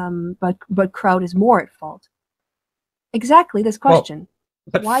 but Kraut is more at fault. Exactly this question.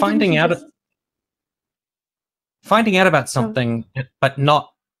 Well, but finding out about something, but not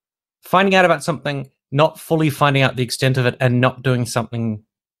finding out about something, not fully finding out the extent of it, and not doing something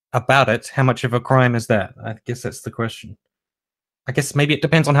about it, how much of a crime is that? I guess that's the question. I guess maybe it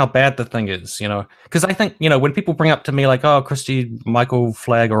depends on how bad the thing is, Because I think, when people bring up to me like, oh, Christy, Michael,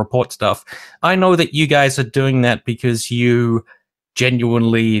 flag or report stuff, I know that you guys are doing that because you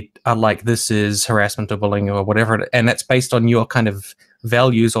genuinely are like, this is harassment or bullying or whatever, and that's based on your kind of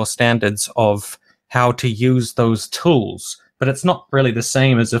values or standards of how to use those tools. But it's not really the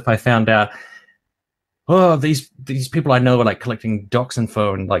same as if I found out, oh, these people I know are like collecting dox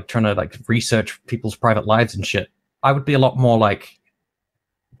info and like trying to like research people's private lives and shit. I would be a lot more like,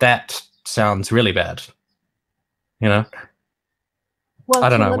 that sounds really bad, Well, I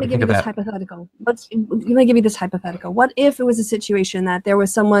don't know. Let me give you this hypothetical. Let me give you this hypothetical. What if it was a situation that there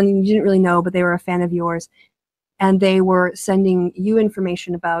was someone you didn't really know, but they were a fan of yours, and they were sending you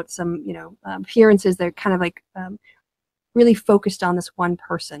information about some, appearances that are kind of like really focused on this one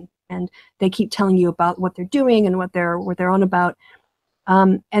person, and they keep telling you about what they're doing and what they're on about,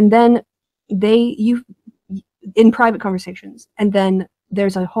 and then you in private conversations, and then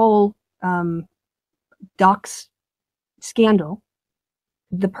there's a whole dox scandal.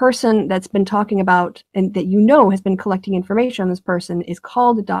 The person that's been talking about and that has been collecting information on this person is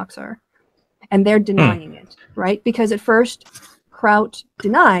called a doxer, and they're denying it, right? Because at first Kraut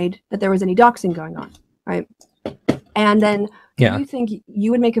denied that there was any doxing going on, right? And then do you think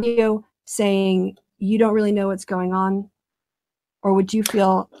you would make a video saying you don't really know what's going on? Or would you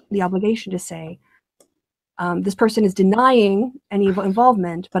feel the obligation to say, this person is denying any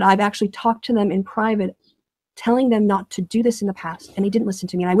involvement, but I've actually talked to them in private, telling them not to do this in the past, and they didn't listen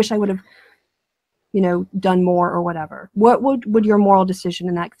to me, and I wish I would have, done more or whatever. What would your moral decision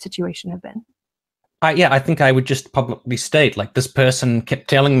in that situation have been? I think I would just publicly state, like, this person kept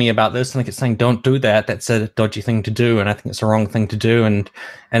telling me about this, and I kept saying, don't do that. That's a dodgy thing to do, and I think it's a wrong thing to do, and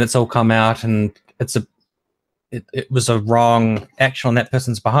it's all come out, and it was a wrong action on that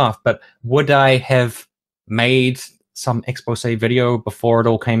person's behalf. But would I have made some expose video before it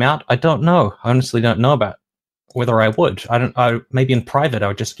all came out? I don't know. I honestly don't know about whether I would. Maybe in private I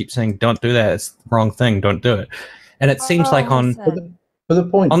would just keep saying, don't do that, it's the wrong thing, don't do it. And it seems like on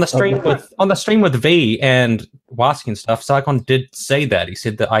the stream with V and Wasky and stuff, Sargon did say that. He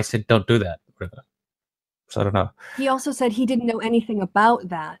said that I said don't do that. So I don't know. He also said he didn't know anything about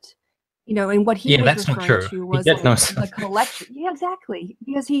that. And what he was referring to was the collection. Yeah, exactly.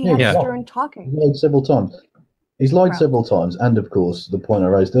 Because he had Stern talking. He lied several times. He's lied several times, and of course, the point I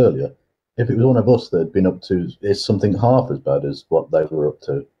raised earlier, if it was one of us that had been up to something half as bad as what they were up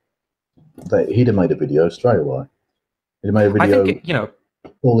to, he'd have made a video straight away. He'd have made a video, I think,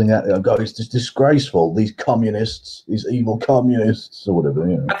 calling out, God, it's just disgraceful, these communists, these evil communists, or whatever.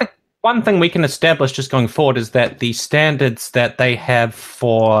 I think one thing we can establish just going forward is that the standards that they have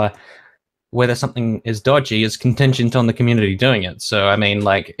for whether something is dodgy is contingent on the community doing it. So, I mean,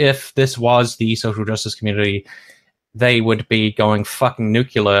 like, if this was the social justice community, they would be going fucking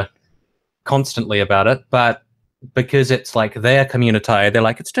nuclear constantly about it, but because it's like their community, they're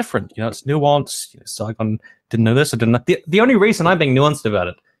like, it's different, it's nuanced. Sargon didn't know this, or didn't know. The only reason I'm being nuanced about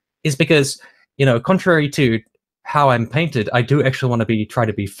it is because, contrary to how I'm painted, I do actually want to try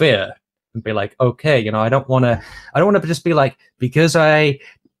to be fair and be like, okay, I don't want to just be like, because I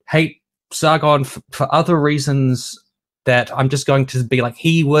hate Sargon for other reasons, that I'm just going to be like,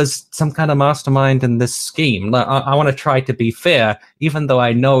 he was some kind of mastermind in this scheme. I want to try to be fair, even though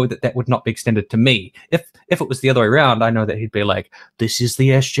I know that would not be extended to me. If it was the other way around, I know that he'd be like, this is the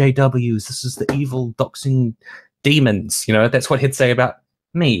SJWs, this is the evil doxing demons. That's what he'd say about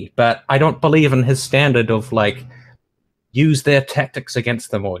me. But I don't believe in his standard of like, use their tactics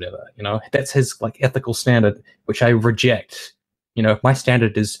against them or whatever. That's his like ethical standard, which I reject. My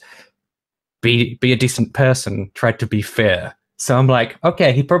standard is be a decent person, tried to be fair. So I'm like,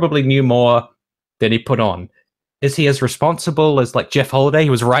 okay, he probably knew more than he put on. Is he as responsible as like Jeff Holiday? He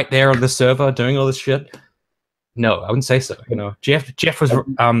was right there on the server doing all this shit. No, I wouldn't say so. You know, Jeff was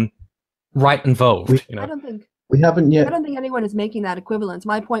right involved. You know, I don't think we haven't yet. I don't think anyone is making that equivalence.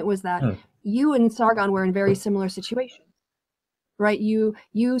 My point was that you and Sargon were in very similar situations, right? You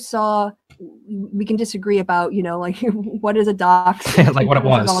saw. We can disagree about, you know, like what is a dox, like what it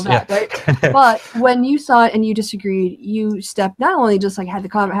was, all that, right? But when you saw it and you disagreed, you stepped not only just like had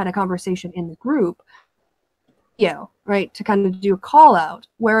a conversation in the group, you know, right, to kind of do a call out.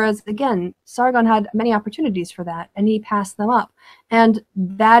 Whereas again, Sargon had many opportunities for that, and he passed them up. And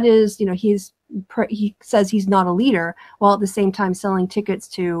that is, you know, he says he's not a leader, while at the same time selling tickets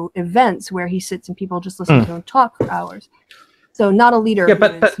to events where he sits and people just listen to him talk for hours. So not a leader who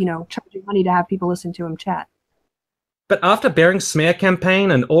is, you know, charging money to have people listen to him chat. But after Bering's smear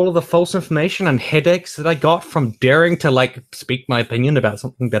campaign and all of the false information and headaches that I got from daring to like speak my opinion about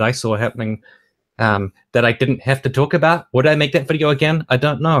something that I saw happening that I didn't have to talk about, would I make that video again? I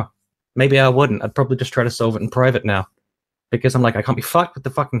don't know. Maybe I wouldn't. I'd probably just try to solve it in private now. Because I'm like, I can't be fucked with the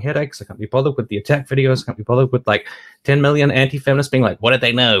fucking headaches. I can't be bothered with the attack videos. I can't be bothered with like 10 million anti-feminists being like, what did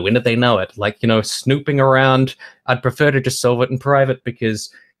they know? When did they know it? Like, you know, snooping around. I'd prefer to just solve it in private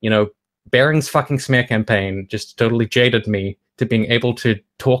because, you know, Bering's fucking smear campaign just totally jaded me to being able to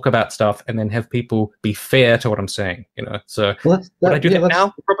talk about stuff and then have people be fair to what I'm saying, you know? So would I do that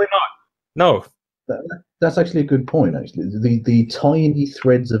now? Probably not. No. That's actually a good point, actually. The tiny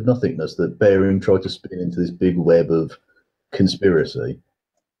threads of nothingness that Bering tried to spin into this big web of conspiracy.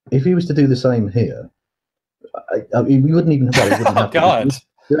 If he was to do the same here, I mean, we wouldn't even. Well, he wouldn't have God!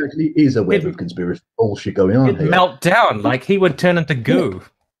 There actually is a web of conspiracy bullshit going on here. Melt down, like he would turn into goo.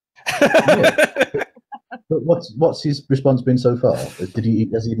 Yeah. But what's his response been so far? Has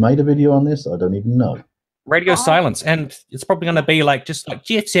he made a video on this? I don't even know. Radio silence, and it's probably going to be like just like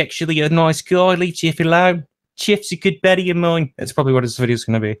Jeff's actually a nice guy. Leave Jeff alone. Jeff's a good buddy of mine. That's probably what his video is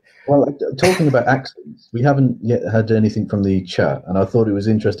going to be. Well, talking about accents, we haven't yet had anything from the chat, and I thought it was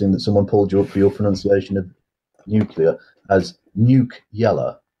interesting that someone pulled you up for your pronunciation of nuclear as nuke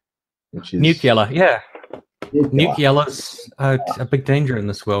yella, which is nuke yella. Yeah, nuke yella's a big danger in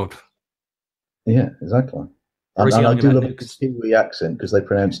this world. Yeah, exactly. And I do love the Kiwi accent because they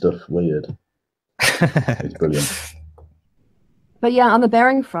pronounce stuff weird. It's brilliant. But yeah, on the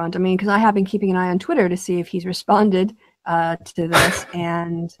Bering front, I mean, because I have been keeping an eye on Twitter to see if he's responded to this,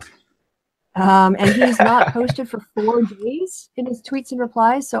 and he's not posted for 4 days in his tweets and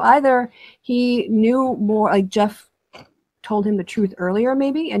replies. So either he knew more, like Jeff told him the truth earlier,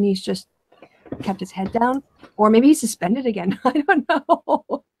 maybe, and he's just kept his head down, or maybe he's suspended again. I don't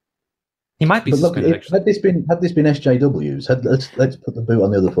know. He might be suspended. Had this been SJWs, let's put the boot on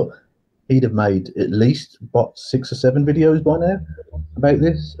the other foot. He'd have made at least, what, 6 or 7 videos by now about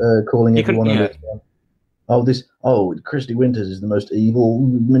this, calling everyone on this. Christy Winters is the most evil,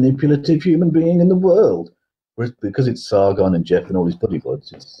 manipulative human being in the world. Whereas because it's Sargon and Jeff and all his buddy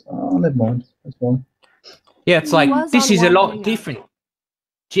buds, it's, never mind. That's fine. Yeah, it's like, this is a lot different.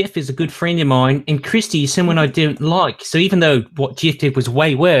 Jeff is a good friend of mine, and Christy is someone I don't like. So even though what Jeff did was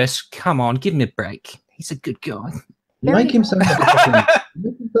way worse, come on, give him a break. He's a good guy. Make him sound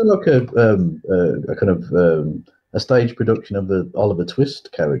like a kind of a stage production of the Oliver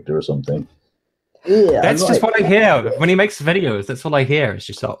Twist character or something. Yeah, that's just what I hear when he makes videos. That's what I hear. It's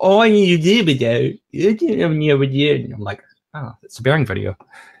just like, oh, you do video. I'm like, oh, it's a Bering video.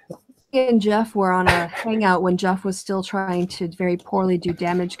 He and Jeff were on a hangout when Jeff was still trying to very poorly do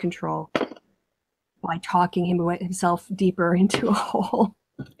damage control by talking himself deeper into a hole.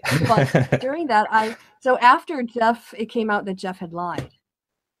 But during that, so after Jeff, it came out that Jeff had lied.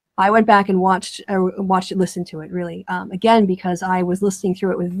 I went back and watched it, listened to it, really, again, because I was listening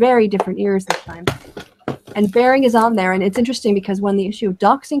through it with very different ears this time. And Bering is on there, and it's interesting because when the issue of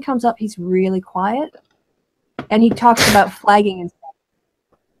doxing comes up, he's really quiet. And he talks about flagging and stuff.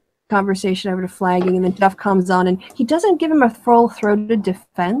 Conversation over to flagging, and then Jeff comes on, and he doesn't give him a full-throated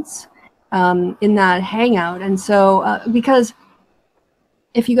defense in that hangout. And so, because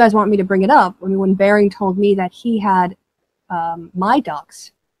if you guys want me to bring it up, I mean, when Bering told me that he had my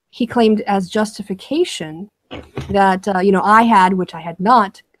docs, he claimed as justification that, I had, which I had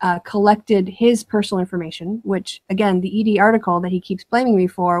not, collected his personal information, which, again, the ED article that he keeps blaming me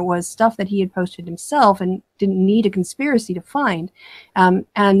for was stuff that he had posted himself and didn't need a conspiracy to find.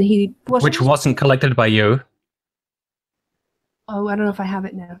 And he... Which wasn't collected by you. Oh, I don't know if I have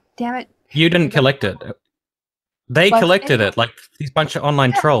it now. Damn it. You didn't collect it. They collected it, like these bunch of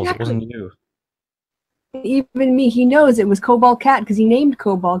online trolls. Exactly. It wasn't you. Even me, he knows it was Cobalt Cat because he named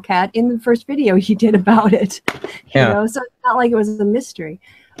Cobalt Cat in the first video he did about it. You know, so it's not like it was a mystery.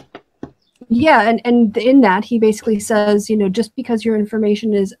 Yeah, and in that, he basically says, you know, just because your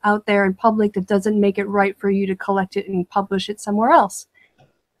information is out there in public, that doesn't make it right for you to collect it and publish it somewhere else.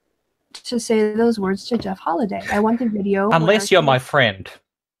 To say those words to Jeff Holiday. I want the video. Unless you're my friend.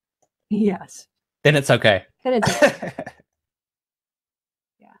 Yes. Then it's okay. Then it's okay.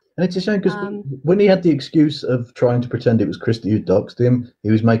 And it's a shame because when he had the excuse of trying to pretend it was Christy who doxed him, he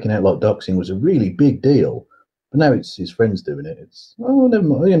was making out like doxing was a really big deal. But now it's his friends doing it. It's, oh, never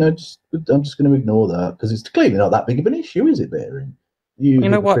mind, you know, I'm just going to ignore that because it's clearly not that big of an issue, is it, Bearing? You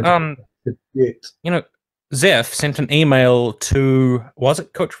know what? You know, Zeph sent an email to, was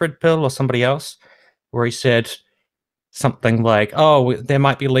it Coach Red Pill or somebody else, where he said something like, oh, there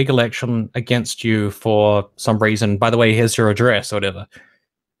might be legal action against you for some reason. By the way, here's your address or whatever.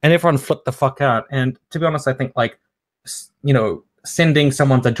 And everyone flipped the fuck out. And to be honest, I think, like, you know, sending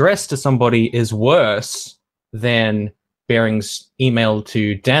someone's address to somebody is worse than Bearing's email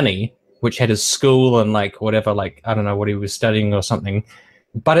to Danny, which had his school and, like, whatever, like, I don't know what he was studying or something.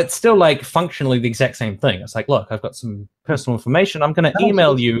 But it's still, like, functionally the exact same thing. It's like, look, I've got some personal information. I'm going to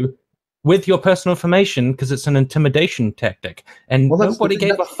email you with your personal information because it's an intimidation tactic. And nobody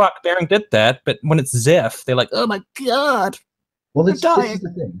gave a fuck. Bearing did that. But when it's Zeph, they're like, oh, my God. Well, this is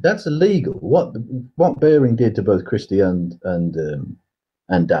the thing. That's illegal. What Bearing did to both Christy and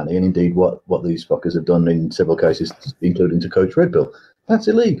Danny, and indeed what these fuckers have done in several cases, including to Coach Red Pill, that's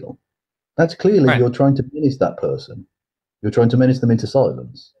illegal. That's clearly you're trying to menace that person. You're trying to menace them into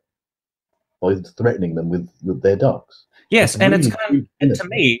silence by threatening them with their docs. Yes, and really, it's kind of, and to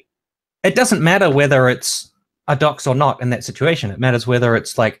me, it doesn't matter whether it's a dox or not in that situation. It matters whether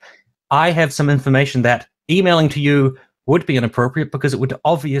it's like, I have some information that emailing to you would be inappropriate because it would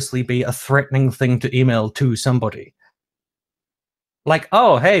obviously be a threatening thing to email to somebody. Like,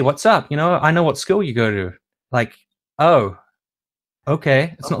 oh, hey, what's up? You know, I know what school you go to. Like, oh,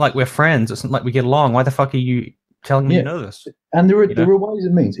 okay. It's not like we're friends. It's not like we get along. Why the fuck are you telling me you know this? And there are ways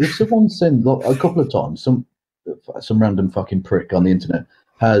and means. If someone sends, like, a couple of times, some random fucking prick on the internet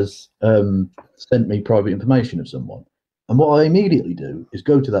has sent me private information of someone, and what I immediately do is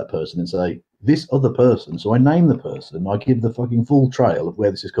go to that person and say, this other person, so I name the person, I give the fucking full trail of where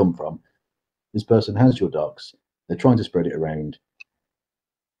this has come from. This person has your docs. They're trying to spread it around.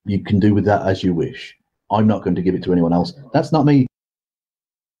 You can do with that as you wish. I'm not going to give it to anyone else. That's not me.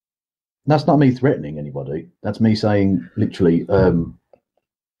 That's not me threatening anybody. That's me saying, literally,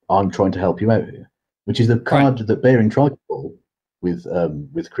 I'm trying to help you out here, which is the card that Bearing tried to pull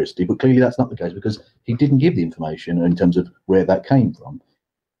with Christy, but clearly that's not the case because he didn't give the information in terms of where that came from.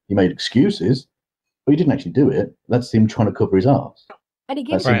 He made excuses, but he didn't actually do it. That's him trying to cover his ass. And he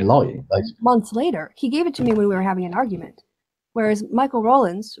gave it him lying, basically. Months later. He gave it to me when we were having an argument. Whereas Michael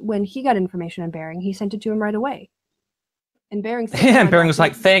Rollins, when he got information on Bearing, he sent it to him right away. And Bearing said, and Bearing was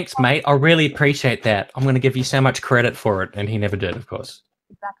like, thanks, mate. I really appreciate that. I'm going to give you so much credit for it. And he never did, of course.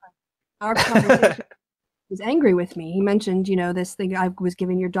 Exactly. Our conversation, he was angry with me. He mentioned, you know, this thing I was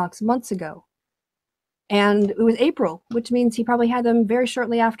giving your docs months ago. And it was April, which means he probably had them very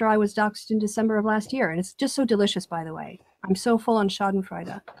shortly after I was doxxed in December of last year. And it's just so delicious, by the way. I'm so full on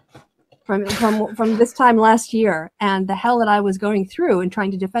schadenfreude from this time last year and the hell that I was going through and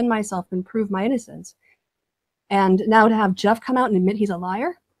trying to defend myself and prove my innocence. And now to have Jeff come out and admit he's a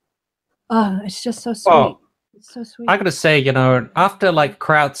liar, it's just so sweet. Well, it's so sweet. I gotta say, you know, after like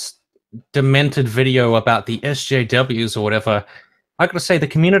Kraut's demented video about the SJWs or whatever, I gotta say the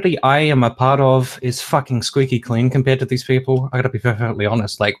community I am a part of is fucking squeaky clean compared to these people. I gotta be perfectly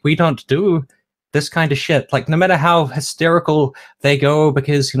honest. Like, we don't do this kind of shit. Like, no matter how hysterical they go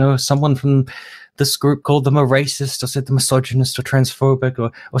because, you know, someone from this group called them a racist or said them misogynist or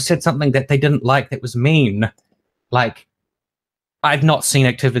transphobic or said something that they didn't like that was mean. Like, I've not seen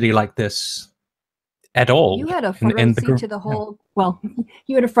activity like this at all. You had a front row seat to the whole, well,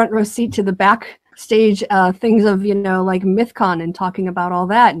 you had a front row seat to the backstage things of, you know, like MythCon and talking about all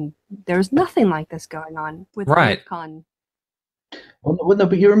that. And there's nothing like this going on with MythCon. Well, no,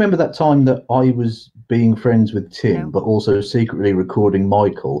 but you remember that time that I was being friends with Tim, but also secretly recording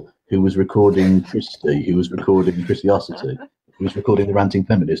Michael, who was recording Christy, who was recording Christiosity, who was recording the Ranting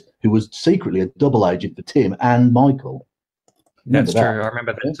Feminist, who was secretly a double agent for Tim and Michael. That's true. I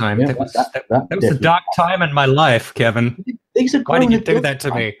remember that time. Yeah, that was a dark time in my life, Kevin. Why did you do that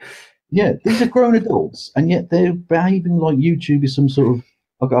to me? Yeah, these are grown adults, and yet they're behaving like YouTube is some sort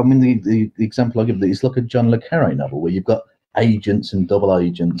of. I mean, the example I give is like a John le Carré novel where you've got agents and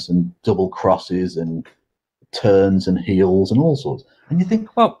double crosses and turns and heels and all sorts. And you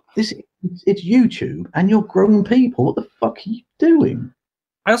think, well, this It's YouTube, and you're grown people. What the fuck are you doing?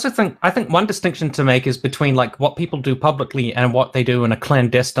 I think one distinction to make is between like what people do publicly and what they do in a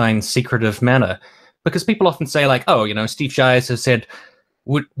clandestine, secretive manner. Because people often say like, oh, you know, Steve Shiers has said,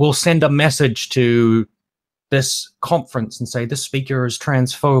 we'll send a message to this conference and say this speaker is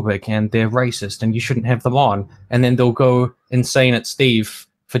transphobic and they're racist and you shouldn't have them on. And then they'll go insane at Steve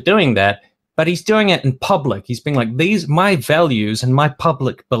for doing that. But he's doing it in public. He's being like, my values and my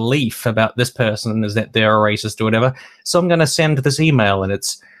public belief about this person is that they're a racist or whatever. So I'm going to send this email, and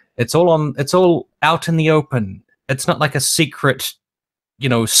it's all out in the open. It's not like a secret, you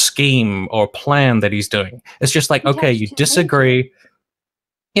know, scheme or plan that he's doing. It's just like, okay, you disagree.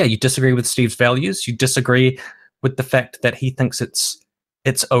 Yeah, you disagree with Steve's values. You disagree with the fact that he thinks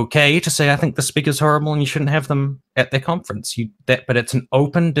it's okay to say, I think the speaker's horrible and you shouldn't have them at their conference. But it's an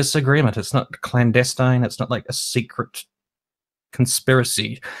open disagreement. It's not clandestine. It's not like a secret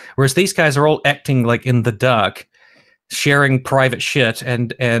conspiracy. Whereas these guys are all acting like in the dark, sharing private shit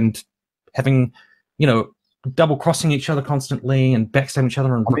and having, you know, double-crossing each other constantly and backstabbing each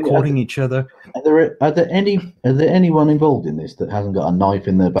other and recording each other. Are there anyone involved in this that hasn't got a knife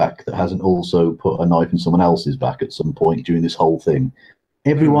in their back, that hasn't also put a knife in someone else's back at some point during this whole thing?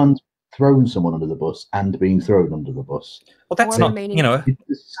 Everyone's thrown someone under the bus and been thrown under the bus. Well, that's not, you know... The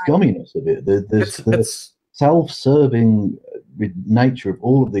scumminess of it, the self-serving nature of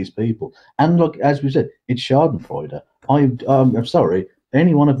all of these people. And look, as we said, it's Schadenfreude. I'm sorry,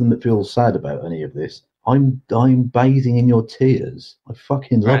 any one of them that feels sad about any of this, I'm bathing in your tears. I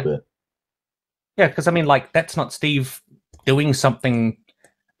fucking love it. Yeah, because I mean, like, that's not Steve doing something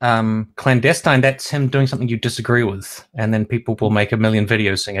clandestine. That's him doing something you disagree with, and then people will make a million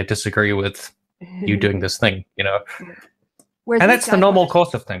videos saying, "I disagree with you doing this thing," you know. And that's the normal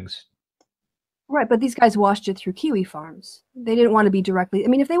course of things. Right, but these guys washed it through Kiwi Farms. They didn't want to be directly. I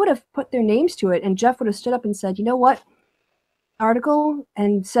mean, if they would have put their names to it, and Jeff would have stood up and said, "You know what? Article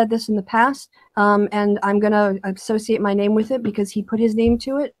and said this in the past, and I'm gonna associate my name with it because he put his name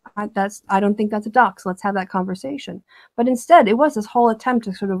to it." I don't think that's a dox. Let's have that conversation. But instead, it was this whole attempt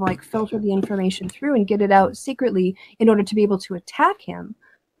to sort of like filter the information through and get it out secretly in order to be able to attack him,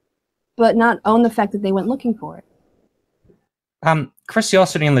 but not own the fact that they went looking for it.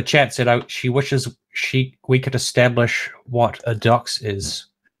 Christiosity in the chat said she wishes we could establish what a dox is.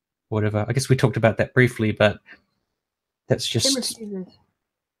 Whatever. I guess we talked about that briefly, but that's just. Tim refuses.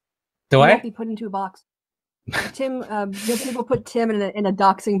 Do I? Won't be put into a box. Tim, people put Tim in a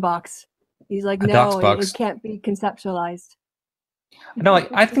doxing box. He's like, no, it can't be conceptualized. No,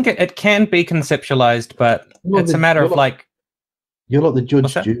 I think it can be conceptualized, but it's a matter of like. You're like the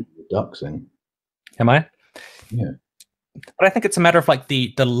Judge Judy of doxing. Am I? Yeah. But I think it's a matter of like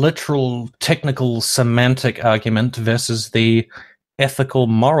the literal, technical, semantic argument versus the ethical,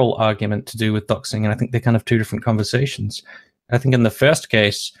 moral argument to do with doxing, and I think they're kind of two different conversations. I think in the first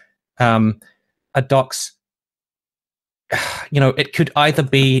case, a dox, you know, it could either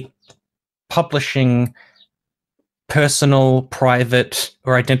be publishing personal, private,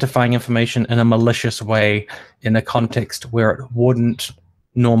 or identifying information in a malicious way in a context where it wouldn't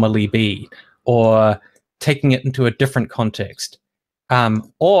normally be, or taking it into a different context.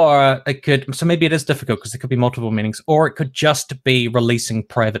 Or it could, so maybe it is difficult because there could be multiple meanings, or it could just be releasing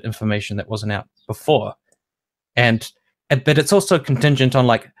private information that wasn't out before. But it's also contingent on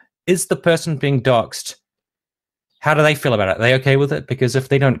like, is the person being doxed, how do they feel about it? Are they okay with it? Because if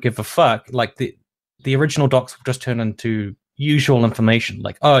they don't give a fuck, like the original dox will just turn into usual information.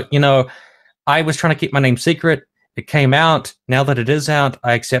 Like, oh, you know, I was trying to keep my name secret. It came out. Now that it is out,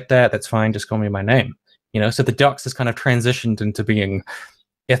 I accept that. That's fine. Just call me my name. You know, so the dox has kind of transitioned into being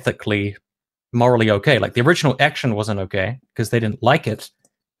ethically, morally okay. Like the original action wasn't okay because they didn't like it.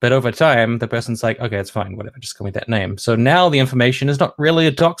 But over time, the person's like, okay, it's fine, whatever, just call me that name. So now the information is not really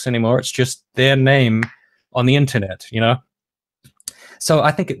a dox anymore. It's just their name on the internet, you know? So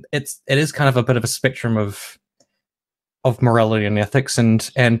I think it is kind of a bit of a spectrum of morality and ethics,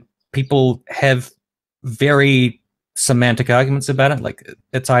 and people have very semantic arguments about it. Like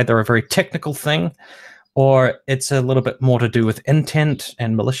it's either a very technical thing, or it's a little bit more to do with intent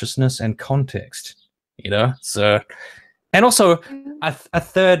and maliciousness and context, you know? So, and also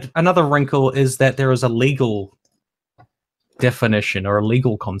another wrinkle is that there is a legal definition or a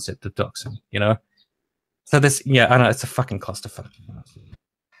legal concept of doxing, you know? So this, yeah, I know, it's a fucking clusterfuck.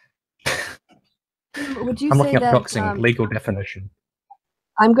 Would you I'm say looking up that, doxing, legal definition.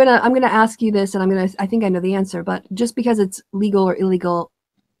 I'm gonna ask you this, and I think I know the answer, but just because it's legal or illegal,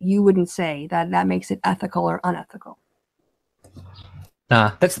 you wouldn't say that makes it ethical or unethical.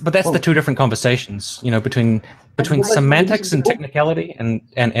 Nah, that's the two different conversations, you know, between semantics and technicality and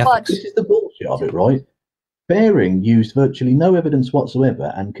ethics. This is the bullshit of it, right? Bering used virtually no evidence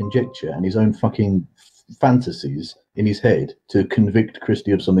whatsoever and conjecture and his own fucking fantasies in his head to convict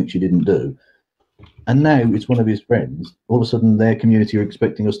Christie of something she didn't do. And now it's one of his friends. All of a sudden, their community are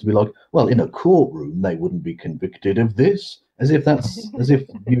expecting us to be like, well, in a courtroom, they wouldn't be convicted of this. As if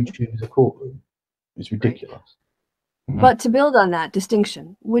YouTube is a courtroom. It's ridiculous. But to build on that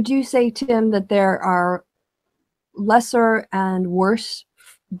distinction, would you say, Tim, that there are lesser and worse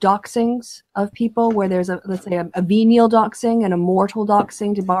doxings of people where there's let's say a venial doxing and a mortal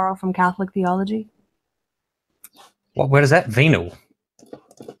doxing, to borrow from Catholic theology? Where does that venal?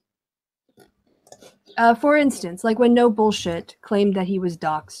 For instance, like when No Bullshit claimed that he was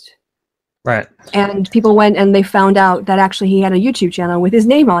doxed. Right. And people went and they found out that actually he had a YouTube channel with his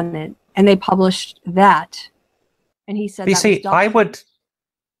name on it, and they published that. And he said, I would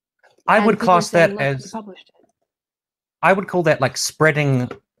class that as, I would call that like spreading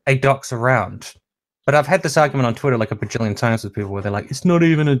a dox around. But I've had this argument on Twitter like a bajillion times with people where they're like, it's not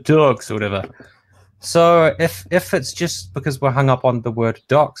even a dox or whatever. So if it's just because we're hung up on the word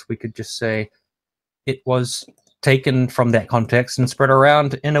dox, we could just say it was taken from that context and spread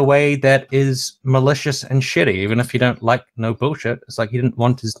around in a way that is malicious and shitty, even if you don't like No Bullshit. It's like you didn't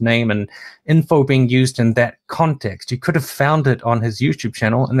want his name and info being used in that context. You could have found it on his YouTube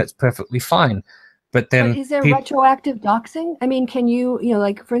channel, and that's perfectly fine. But then, is there retroactive doxing? I mean, can you know,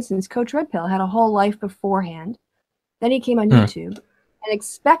 like for instance, Coach Red Pill had a whole life beforehand. Then he came on YouTube and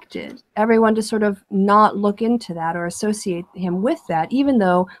expected everyone to sort of not look into that or associate him with that, even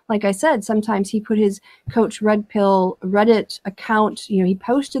though, like I said, sometimes he put his Coach Red Pill Reddit account, you know, he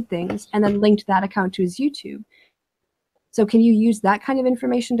posted things and then linked that account to his YouTube. So can you use that kind of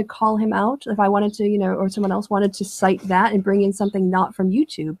information to call him out if I wanted to, you know, or someone else wanted to cite that and bring in something not from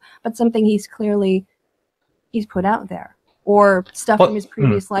YouTube, but something he's put out there, or stuff from his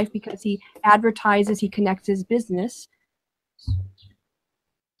previous life because he advertises, he connects his business.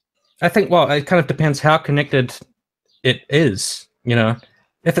 I think, well, it kind of depends how connected it is, you know.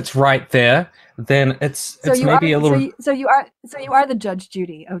 If it's right there, then it's maybe a little. So you are the Judge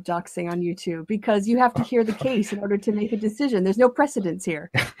Judy of doxing on YouTube, because you have to hear the case in order to make a decision. There's no precedence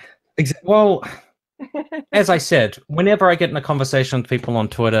here. Well, as I said, whenever I get in a conversation with people on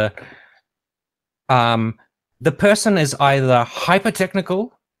Twitter, the person is either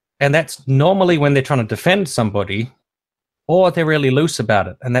hyper-technical, and that's normally when they're trying to defend somebody, or they're really loose about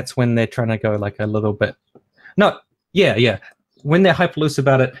it, and that's when they're trying to go like a little bit. When they're hyper loose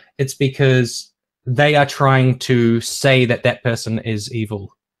about it, it's because they are trying to say that that person is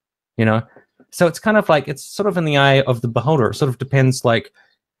evil, you know? So it's kind of like, it's sort of in the eye of the beholder. It sort of depends, like,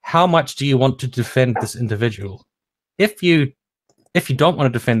 how much do you want to defend this individual? If you don't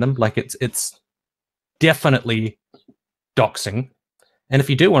want to defend them, like it's definitely doxing. And if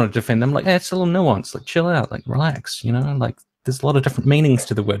you do want to defend them, like, hey, it's a little nuance, like chill out, like relax, you know, like there's a lot of different meanings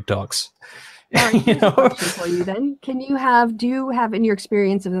to the word dox. You know? Question for you then. Do you have in your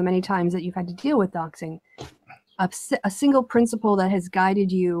experience of the many times that you've had to deal with doxing, a single principle that has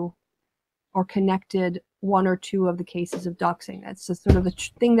guided you or connected one or two of the cases of doxing? That's the sort of the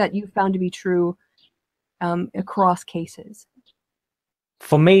thing that you found to be true across cases.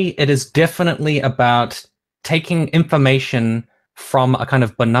 For me, it is definitely about taking information from a kind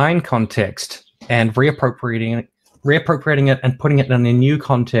of benign context and reappropriating it and putting it in a new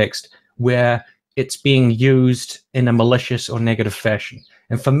context where it's being used in a malicious or negative fashion.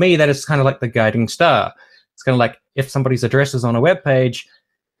 And for me, that is kind of like the guiding star. It's kind of like if somebody's address is on a web page,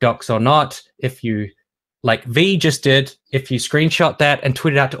 dox or not, if you, like V just did, if you screenshot that and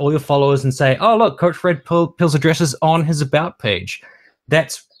tweet it out to all your followers and say, oh, look, Coach Red Pill's address is on his about page,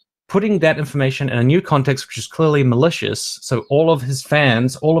 that's putting that information in a new context, which is clearly malicious. So all of his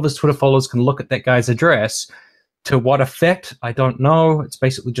fans, all of his Twitter followers can look at that guy's address. To what effect? I don't know. It's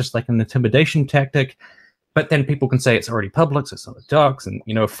basically just like an intimidation tactic. But then people can say it's already public, so it's not a dox, and,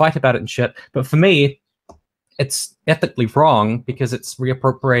 you know, fight about it and shit. But for me, it's ethically wrong because it's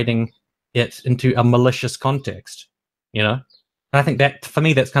reappropriating it into a malicious context, you know? And I think that, for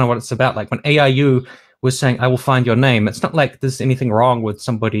me, that's kind of what it's about. Like when AIU was saying, I will find your name, it's not like there's anything wrong with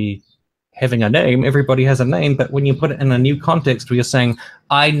somebody having a name. Everybody has a name. But when you put it in a new context where you're saying,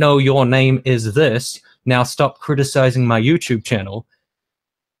 I know your name is this, now stop criticizing my YouTube channel,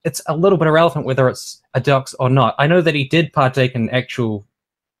 it's a little bit irrelevant whether it's a dox or not. I know that he did partake in actual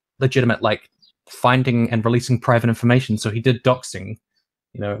legitimate, like, finding and releasing private information, so he did doxing,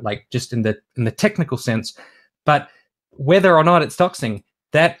 you know, like just in the technical sense. But whether or not it's doxing,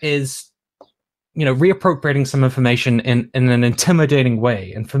 that is reappropriating some information in an intimidating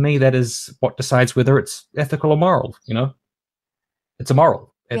way. And for me, that is what decides whether it's ethical or moral. It's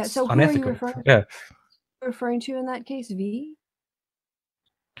immoral. It's so who unethical. Are you referring to in that case? V?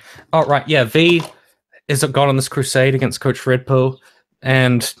 Oh, right. Yeah. V is gone on this crusade against Coach Red Pill,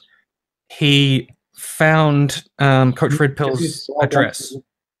 and he found Coach Red Pill's address.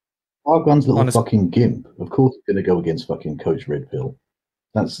 Sargon's little fucking gimp. Of course he's going to go against fucking Coach Red Pill.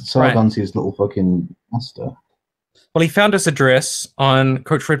 That's Sargon's his little fucking master. Well, he found his address on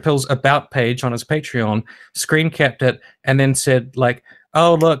Coach Red Pill's About page on his Patreon, screen capped it, and then said, like,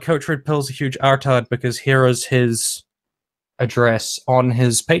 oh, look, Coach Red Pill's a huge artard because here is his address on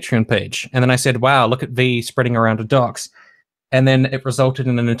his Patreon page. And then I said, wow, look at V spreading around a dox. And then it resulted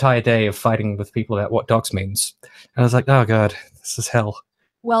in an entire day of fighting with people about what dox means. And I was like, oh, God, this is hell.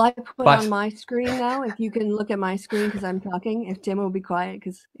 Well, I put on my screen now. If you can look at my screen because I'm talking. If Tim will be quiet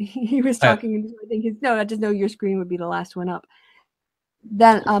because he was talking. I think I just know your screen would be the last one up.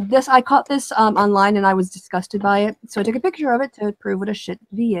 Then I caught this online and I was disgusted by it. So I took a picture of it to prove what a shit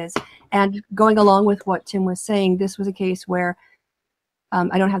V is. And going along with what Tim was saying, this was a case where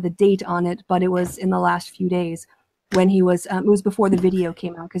I don't have the date on it, but it was in the last few days when he was. It was before the video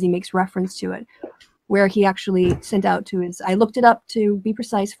came out because he makes reference to it, where he actually sent out to his, I looked it up to be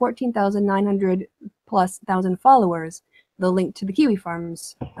precise, 14,900 plus thousand followers, the link to the Kiwi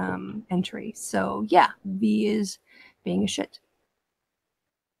Farms entry. So yeah, V is being a shit.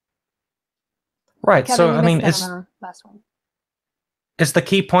 Right, Kevin, so I mean, last one. Is the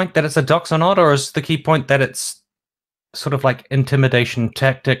key point that it's a dox or not, or is the key point that it's sort of like intimidation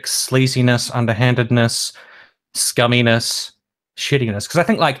tactics, sleaziness, underhandedness, scumminess, shittiness? Because I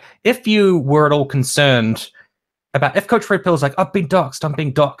think, like, if you were at all concerned about if Coach Red Pill's like, I'm being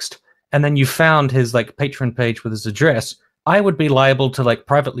doxed, and then you found his like Patreon page with his address, I would be liable to like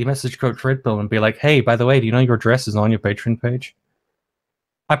privately message Coach Red Pill and be like, hey, by the way, do you know your address is on your Patreon page?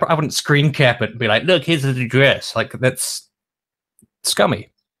 I wouldn't screen cap it and be like, look, here's his address. Like, that's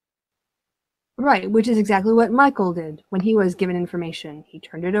scummy. Right, which is exactly what Michael did when he was given information. He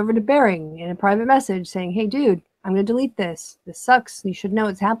turned it over to Bering in a private message saying, hey, dude, I'm going to delete this. This sucks. You should know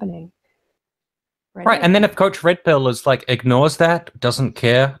it's happening. Right, and then if Coach Red Pill is like, ignores that, doesn't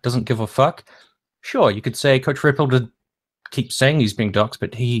care, doesn't give a fuck, sure, you could say Coach Red Pill did keep saying he's being doxxed,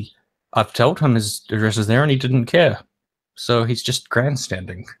 but I've told him his address is there and he didn't care. So he's just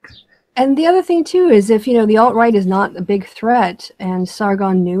grandstanding. And the other thing, too, is if, the alt-right is not a big threat, and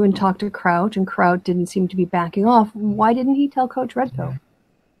Sargon knew and talked to Kraut, and Kraut didn't seem to be backing off, why didn't he tell Coach Red Pill?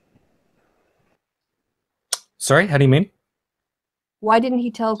 Sorry, how do you mean? Why didn't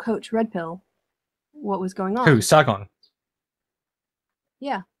he tell Coach Red Pill what was going on? Who, Sargon?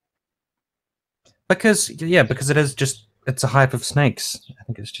 Yeah. Because it is just, it's a hive of snakes. I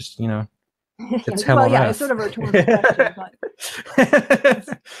think it's just, it's hell on earth. It's sort of a rhetorical question,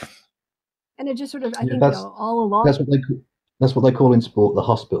 but... And it just sort of, I think, all along... That's what they call in sport the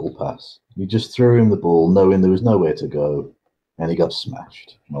hospital pass. You just threw him the ball knowing there was nowhere to go, and he got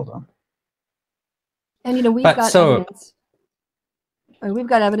smashed. Well done. And, we've got evidence. We've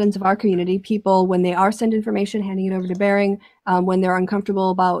got evidence of our community, people, when they are sent information, handing it over to Bering, when they're uncomfortable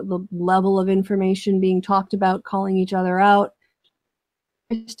about the level of information being talked about, calling each other out.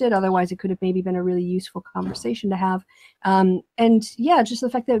 Otherwise, it could have maybe been a really useful conversation to have. And yeah, just the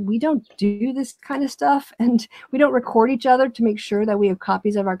fact that we don't do this kind of stuff and we don't record each other to make sure that we have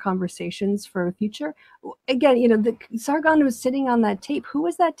copies of our conversations for the future. Again, the Sargon was sitting on that tape. Who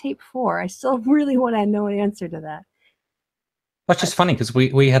was that tape for? I still really want to know an answer to that. That's just funny because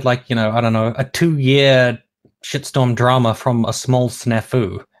we had like, I don't know, a 2-year shitstorm drama from a small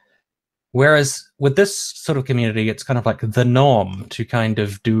snafu. Whereas with this sort of community, it's kind of like the norm to kind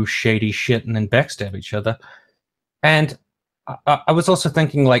of do shady shit and then backstab each other. And I was also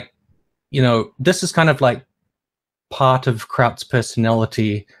thinking, like, this is kind of like part of Kraut's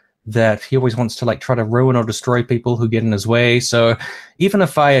personality, that he always wants to like try to ruin or destroy people who get in his way. So even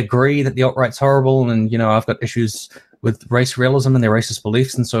if I agree that the alt-right's horrible and, I've got issues with race realism and their racist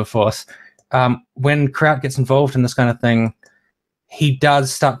beliefs and so forth, when Kraut gets involved in this kind of thing, he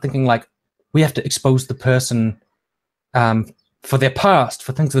does start thinking like, we have to expose the person for their past,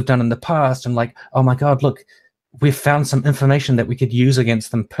 for things they've done in the past, and like, oh my God, look, we've found some information that we could use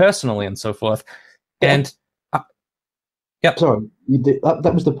against them personally and so forth. And yeah, sorry,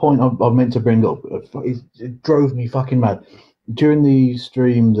 that was the point I meant to bring up. It drove me fucking mad during the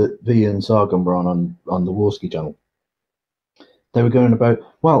stream that V and Sargon were on the Warski channel. They were going about,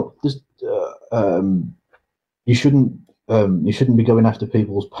 well, you shouldn't be going after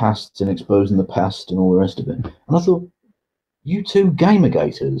people's pasts and exposing the past and all the rest of it. And I thought, you two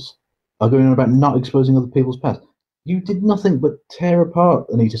gamergators are going on about not exposing other people's past. You did nothing but tear apart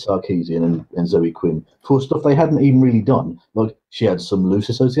Anita Sarkeesian and Zoe Quinn for stuff they hadn't even really done. Like, she had some loose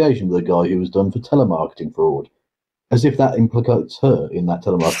association with a guy who was done for telemarketing fraud, as if that implicates her in that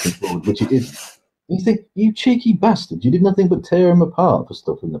telemarketing fraud, which it isn't. And you think, you cheeky bastard, you did nothing but tear him apart for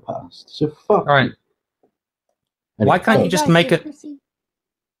stuff in the past. So fuck. All right. You. Anyway, Why can't you just make it?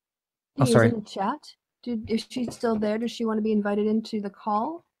 Oh, sorry. In the chat. Is she still there? Does she want to be invited into the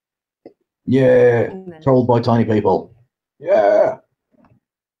call? Yeah, trolled by tiny people. Yeah.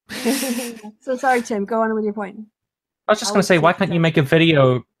 So sorry, Tim. Go on with your point. I was just going to say, why can't you make a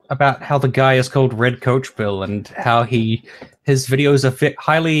video about how the guy is called Red Coach Bill and how his videos are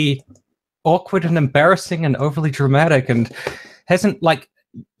highly awkward and embarrassing and overly dramatic and hasn't, like,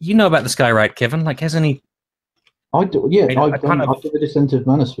 you know about this guy, right, Kevin? Like, hasn't he? I do. Yeah, I've done a Descent of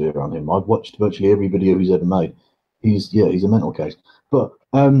Manosphere on him. I've watched virtually every video he's ever made. He's a mental case. But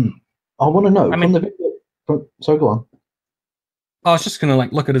I want to know from the video. So go on. I was just gonna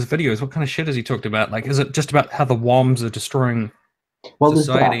look at his videos. What kind of shit has he talked about? Like, is it just about how the WOMs are destroying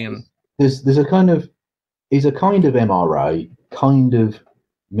society? There's a kind of he's a kind of MRA, kind of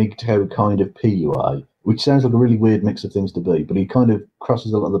MGTOW, kind of PUA, which sounds like a really weird mix of things to be. But he kind of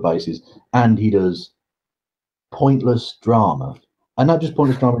crosses a lot of the bases, and he does pointless drama, and not just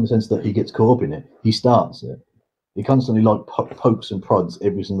pointless drama in the sense that he gets caught up in it. He starts it. He constantly pokes and prods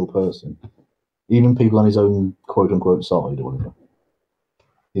every single person, even people on his own quote-unquote side or whatever.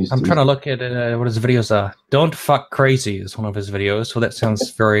 I'm trying to look at what his videos are. Don't Fuck Crazy is one of his videos. Well, that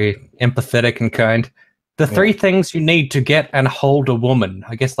sounds very empathetic and kind. The 3 things you need to get and hold a woman.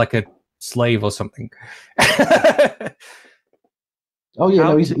 I guess like a slave or something. Oh yeah,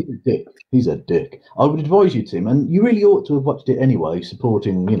 no, he's a dick. He's a dick. I would advise you, Tim, and you really ought to have watched it anyway,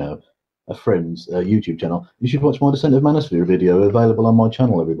 supporting, a friend's YouTube channel. You should watch my Descent of Manosphere video, available on my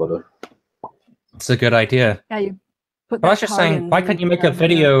channel, everybody. It's a good idea. Yeah, you put but I was just saying, why can't you make a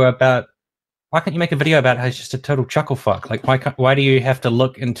video about how he's just a total chuckle fuck? Like, why do you have to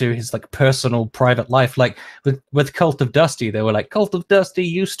look into his personal private life? Like with Cult of Dusty, they were like, Cult of Dusty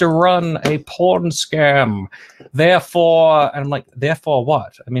used to run a porn scam, therefore, and I'm like, therefore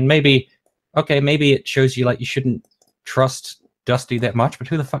what? I mean, maybe it shows you you shouldn't trust Dusty that much, but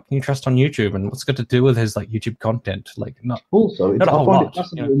who the fuck can you trust on YouTube? And what's got to do with his YouTube content? Not also, not a whole lot.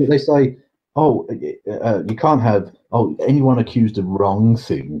 That they say, you can't have anyone accused of wrong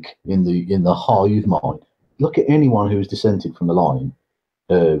thing in the hive mind. Look at anyone who has dissented from the line.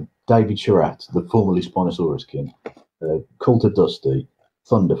 David Sharat, the formerly Spinosaurus King, Cult of Dusty,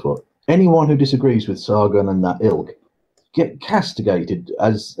 Thunderfoot. Anyone who disagrees with Sargon and that ilk get castigated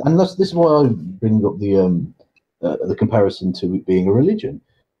as, and this is why I bring up the comparison to it being a religion,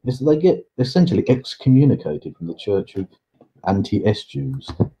 is that they get essentially excommunicated from the Church of Anti-S Jews.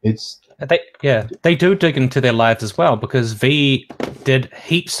 They do dig into their lives as well, because V did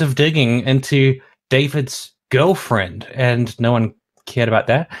heaps of digging into David's girlfriend, and no one cared about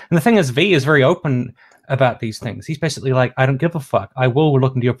that. And the thing is, V is very open about these things. He's basically like, I don't give a fuck. I will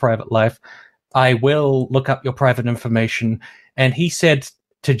look into your private life. I will look up your private information. And he said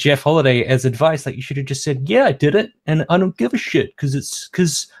to Jeff Holiday as advice, you should have just said, yeah, I did it, and I don't give a shit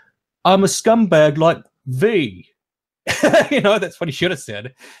because I'm a scumbag like V. That's what he should have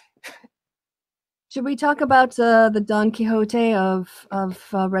said. Should we talk about the Don Quixote of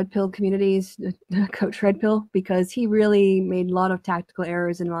Red Pill communities, Coach Red Pill? Because he really made a lot of tactical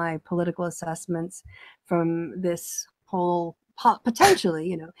errors in my political assessments from this whole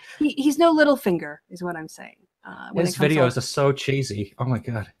potentially. He's no Littlefinger, is what I'm saying. His videos are so cheesy. Oh my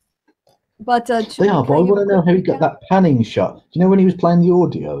god. But they are. But I want to know how he got that panning shot. Do you know when he was playing the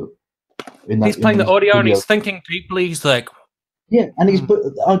audio? He's playing the audio and he's thinking deeply. He's like, yeah, and he's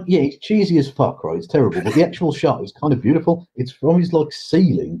he's cheesy as fuck, right? It's terrible, but the actual shot is kind of beautiful. It's from his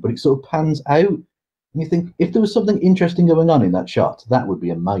ceiling, but it sort of pans out, and you think if there was something interesting going on in that shot, that would be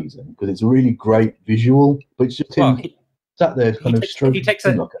amazing, because it's a really great visual. But it's just him sat there, kind of stroking.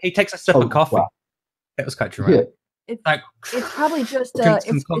 He takes a sip of coffee. Wow. That was quite dramatic. Yeah. It's probably just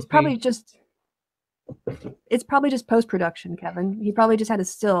it's probably just post-production, Kevin. He probably just had a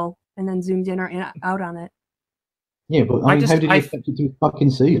still and then zoomed in or out on it. Yeah, but how did he affect it to the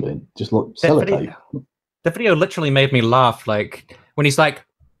fucking ceiling? Just sellotape. The video literally made me laugh. When he's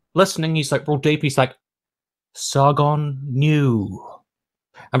listening, he's real deep. He's like, Sargon knew.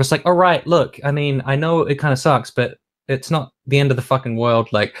 I'm just like, all right, look, I mean, I know it kind of sucks, but it's not the end of the fucking world.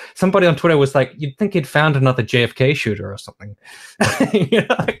 Somebody on Twitter was like, you'd think he'd found another JFK shooter or something.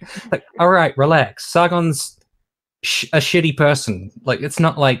 All right, relax. Sargon's a shitty person. It's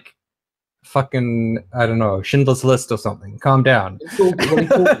not fucking, I don't know, Schindler's List or something. Calm down.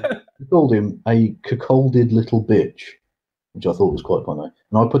 He called him a cuckolded little bitch, which I thought was quite funny.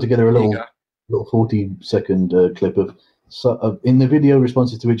 And I put together a little 40-second clip of in the video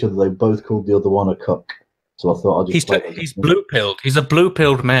responses to each other. They both called the other one a cuck. So I thought I'd just he's blue pilled. He's a blue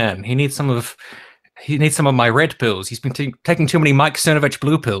pilled man. He needs some of my red pills. He's been taking too many Mike Cernovich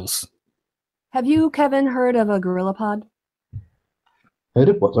blue pills. Have you, Kevin, heard of a gorilla pod? Heard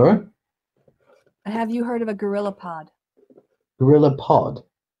of what, sorry? Have you heard of a gorilla pod? Gorilla pod?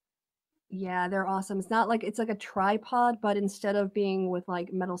 Yeah, they're awesome. It's like a tripod, but instead of being with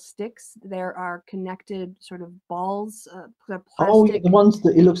like metal sticks, there are connected sort of balls. Plastic. Oh, yeah, the ones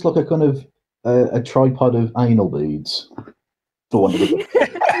that it looks like a kind of a tripod of anal beads. For one of them.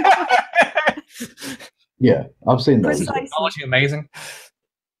 Yeah, I've seen those. Technology amazing.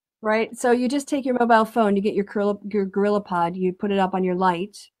 Right. So you just take your mobile phone, you get your gorilla pod, you put it up on your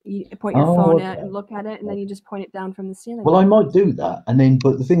light, you point your phone at and look at it, and then you just point it down from the ceiling. Well, I might do that, and then,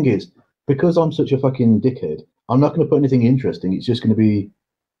 but the thing is, because I'm such a fucking dickhead, I'm not going to put anything interesting. It's just going to be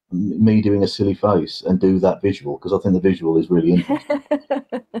me doing a silly face and do that visual, because I think the visual is really interesting.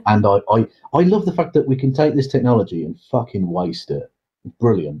 And I love the fact that we can take this technology and fucking waste it. It's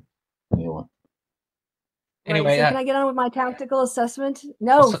brilliant. Anyway. Anyway, so can I get on with my tactical assessment?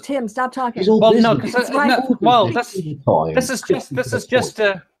 No, Tim, stop talking. Well, no, this is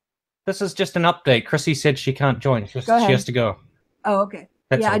just an update. Chrissy said she can't join. She has to go. Oh, okay.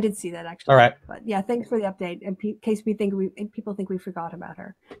 That's I did see that actually. All right. But yeah, thanks for the update. In case people think we forgot about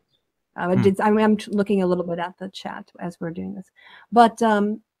her. I'm looking a little bit at the chat as we're doing this, but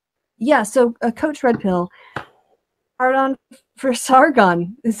yeah. So Coach Red Pill. Hard on for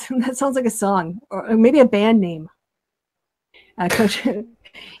Sargon. That sounds like a song or maybe a band name. Coach,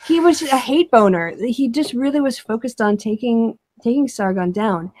 he was a hate boner. He just really was focused on taking Sargon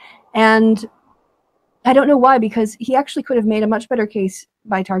down, and I don't know why, because he actually could have made a much better case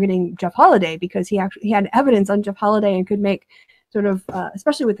by targeting Jeff Holiday, because he had evidence on Jeff Holiday and could make sort of,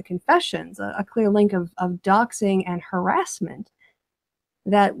 especially with the confessions, a clear link of doxing and harassment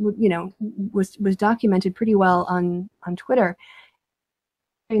that was documented pretty well on Twitter.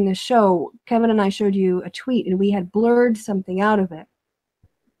 In the show, Kevin and I showed you a tweet, and we had blurred something out of it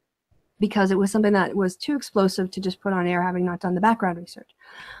because it was something that was too explosive to just put on air, having not done the background research.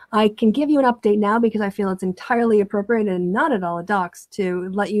 I can give you an update now because I feel it's entirely appropriate and not at all a dox to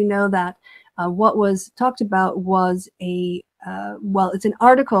let you know that what was talked about was it's an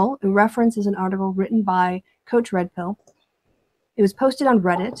article. The reference is an article written by Coach Red Pill. It was posted on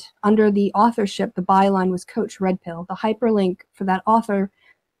Reddit under the authorship. The byline was Coach Red Pill. The hyperlink for that author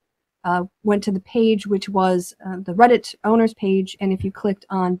went to the page, which was the Reddit owner's page. And if you clicked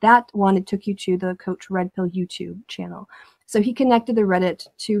on that one, it took you to the Coach Red Pill YouTube channel. So he connected the Reddit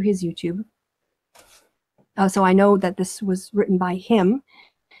to his YouTube. So I know that this was written by him.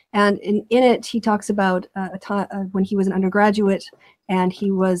 And in it, he talks about a time when he was an undergraduate and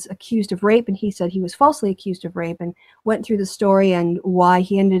he was accused of rape, and he said he was falsely accused of rape, and went through the story and why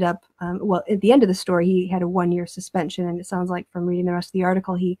he ended up, at the end of the story, he had a 1-year suspension, and it sounds like from reading the rest of the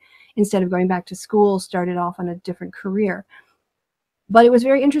article, he, instead of going back to school, started off on a different career. But it was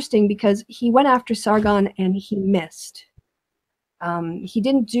very interesting because he went after Sargon and he missed.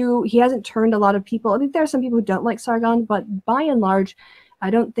 He hasn't turned a lot of people. I think there are some people who don't like Sargon, but by and large, I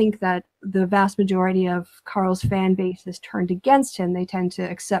don't think that the vast majority of Carl's fan base is turned against him. They tend to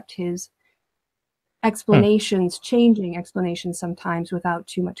accept his explanations, changing explanations sometimes without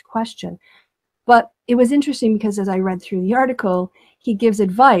too much question. But it was interesting because as I read through the article, he gives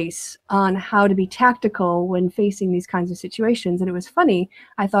advice on how to be tactical when facing these kinds of situations. And it was funny.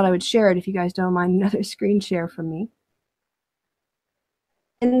 I thought I would share it if you guys don't mind another screen share from me.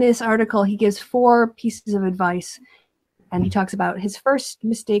 In this article, he gives 4 pieces of advice. And he talks about his first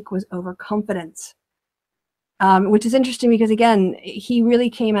mistake was overconfidence, which is interesting because, again, he really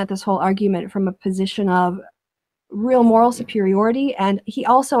came at this whole argument from a position of real moral superiority. And he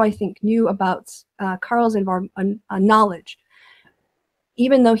also, I think, knew about Carl's knowledge.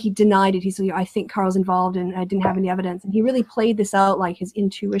 Even though he denied it, he said, I think Carl's involved and I didn't have any evidence. And he really played this out like his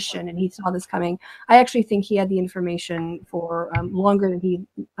intuition, and he saw this coming. I actually think he had the information for longer than he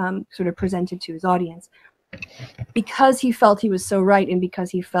sort of presented to his audience. Because he felt he was so right, and because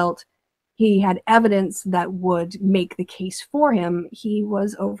he felt he had evidence that would make the case for him, he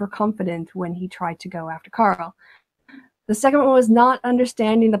was overconfident when he tried to go after Carl. The second one was not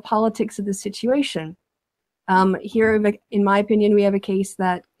understanding the politics of the situation. Here, in my opinion, we have a case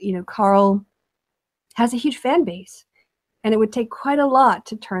that, Carl has a huge fan base, and it would take quite a lot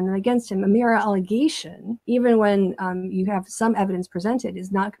to turn them against him. A mere allegation, even when you have some evidence presented,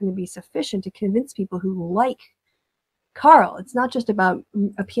 is not going to be sufficient to convince people who like Carl. It's not just about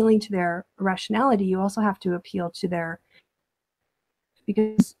appealing to their rationality. You also have to appeal to their,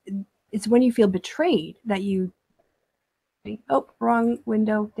 because it's when you feel betrayed that you, oh, wrong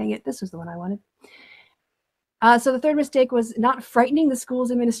window, dang it, this was the one I wanted. So the third mistake was not frightening the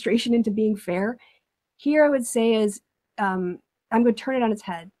school's administration into being fair. Here I would say is, I'm going to turn it on its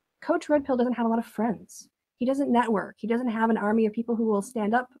head. Coach Red Pill doesn't have a lot of friends. He doesn't network. He doesn't have an army of people who will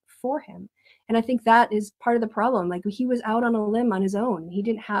stand up for him. And I think that is part of the problem. Like, he was out on a limb on his own. He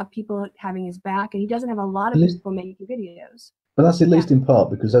didn't have people having his back, and he doesn't have a lot of people making videos. But that's at least in part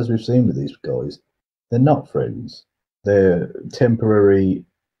because, as we've seen with these guys, they're not friends. They're temporary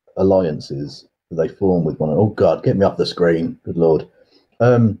alliances that they form with one another. Oh, God, get me off the screen. Good Lord.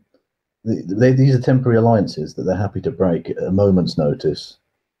 These are temporary alliances that they're happy to break at a moment's notice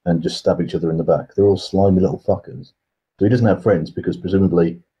and just stab each other in the back. They're all slimy little fuckers. So he doesn't have friends because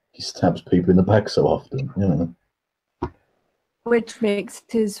presumably he stabs people in the back so often, you know. Which makes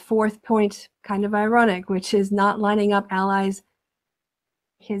his fourth point kind of ironic, which is not lining up allies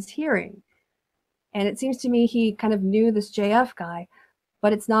his hearing. And it seems to me he kind of knew this JF guy,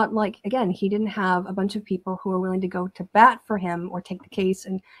 but it's not like, again, he didn't have a bunch of people who are willing to go to bat for him or take the case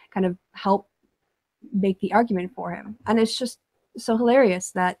and kind of help make the argument for him. And it's just so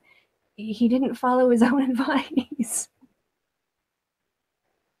hilarious that he didn't follow his own advice.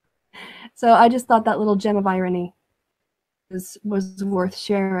 So I just thought that little gem of irony was worth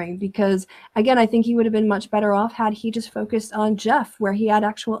sharing, because again, I think he would have been much better off had he just focused on Jeff, where he had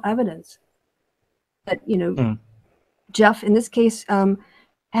actual evidence that, you know, Jeff in this case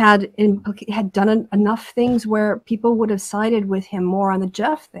had done enough things where people would have sided with him more on the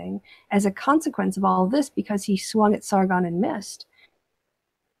Jeff thing as a consequence of all of this, because he swung at Sargon and missed.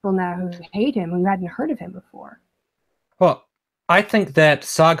 People now who hate him, who hadn't heard of him before. Well, I think that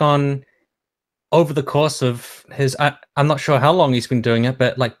Sargon, over the course of his, I'm not sure how long he's been doing it,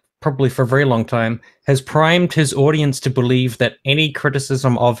 but like probably for a very long time, has primed his audience to believe that any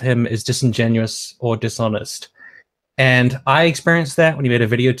criticism of him is disingenuous or dishonest. And I experienced that when he made a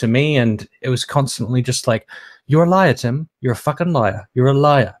video to me, and it was constantly just like, you're a liar, Tim. You're a fucking liar. You're a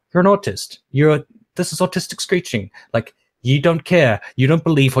liar. You're an autist. This is autistic screeching. Like, you don't care. You don't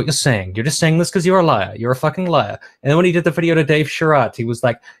believe what you're saying. You're just saying this because you're a liar. You're a fucking liar. And then when he did the video to Dave Sherratt, he was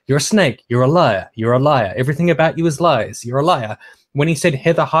like, you're a snake. You're a liar. You're a liar. Everything about you is lies. You're a liar. When he said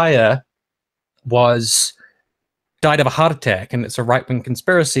Heather Heyer died of a heart attack and it's a right-wing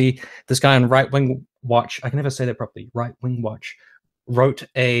conspiracy, this guy on Right Wing Watch, I can never say that properly, Right Wing Watch, wrote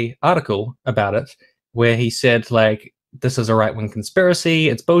a article about it where he said, like, this is a right-wing conspiracy,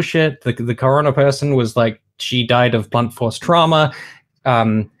 it's bullshit. The corona person was like, she died of blunt force trauma.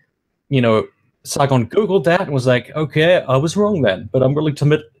 You know, Sargon Googled that and was like, okay, I was wrong then, but I'm willing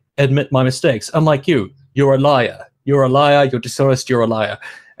to admit my mistakes. Unlike you, you're a liar. You're a liar, you're dishonest, you're a liar.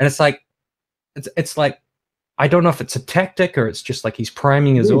 And it's like, it's like, I don't know if it's a tactic or it's just like he's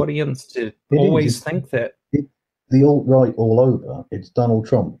priming his audience to always think that. The alt-right all over. It's Donald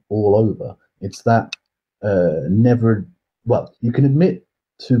Trump all over. It's that never... Well, you can admit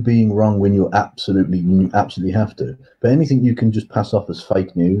to being wrong when you absolutely have to. But anything you can just pass off as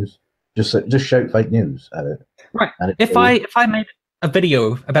fake news, just shout fake news at it. Right. If I made a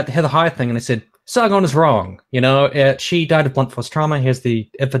video about the Heather Heyer thing and I said, Sargon is wrong, you know, she died of blunt force trauma, here's the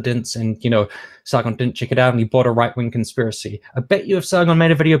evidence, and, you know, Sargon didn't check it out and he bought a right-wing conspiracy. I bet you if Sargon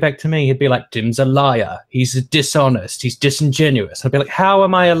made a video back to me, he'd be like, Tim's a liar, he's dishonest, he's disingenuous. I'd be like, how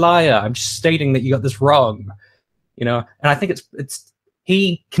am I a liar? I'm just stating that you got this wrong, you know? And I think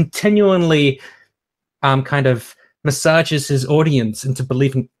he continually kind of massages his audience into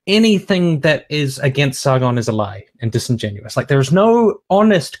believing anything that is against Sargon is a lie and disingenuous. Like, there's no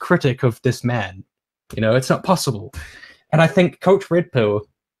honest critic of this man. You know, it's not possible. And I think Coach Red Pill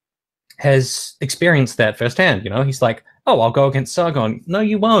has experienced that firsthand. You know, he's like, oh, I'll go against Sargon. No,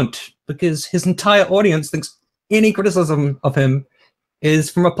 you won't, because his entire audience thinks any criticism of him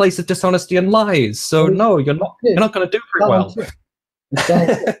is from a place of dishonesty and lies. So no, you're not going to do very well. No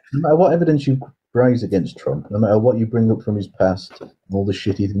matter what evidence you raise against Trump, no matter what you bring up from his past, all the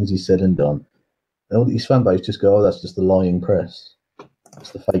shitty things he said and done, his fan base just go, oh, that's just the lying press.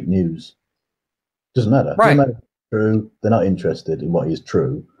 It's the fake news. Doesn't matter. Right. Doesn't matter if it's true. They're not interested in what is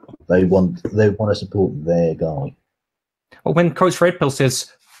true. They want to support their guy. Well, when Coach Red Pill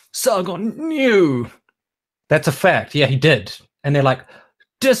says, Sargon knew, that's a fact. Yeah, he did. And they're like,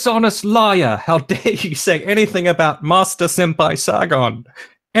 dishonest liar. How dare you say anything about Master Senpai Sargon?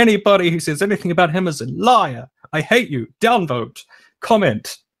 Anybody who says anything about him is a liar. I hate you. Downvote.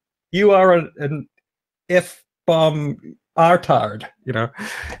 Comment. You are an F-bomb artard, you know.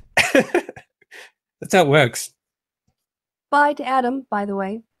 That's how it works. bye to Adam, by the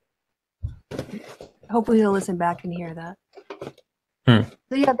way. Hopefully he'll listen back and hear that.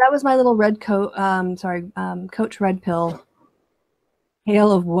 So yeah, that was my little red coat. Coach Red Pill.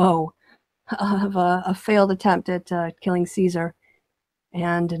 Hail of woe of a failed attempt at killing Caesar,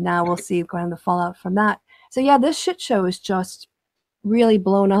 and now we'll see kind of the fallout from that. So yeah, this shit show is just really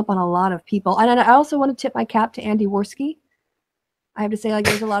blown up on a lot of people, and I also want to tip my cap to Andy Worski. I have to say, like,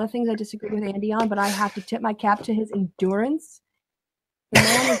 there's a lot of things I disagree with Andy on, but I have to tip my cap to his endurance. The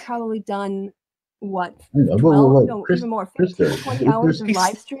man has probably done what, 12, no, even more, 15, 20 hours of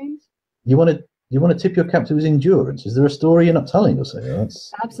live streams. You want to tip your cap to his endurance? Is there a story you're not telling us here?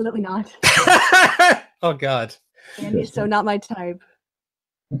 That's... Absolutely not. Oh God, Andy's so not my type.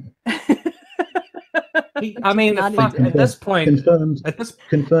 I mean, at this point,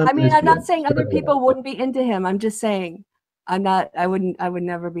 confirmed. I mean, I'm not saying other people wouldn't be into him. I'm just saying, I would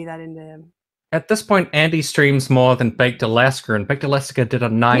never be that into him. At this point, Andy streams more than Baked Alaska, and Baked Alaska did a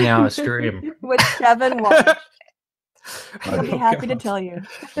 9-hour stream. Which Kevin watched. I'll be happy to tell you.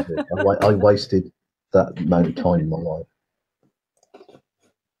 I wasted that amount of time in my life.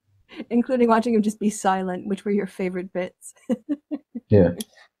 Including watching him just be silent, which were your favorite bits. Yeah.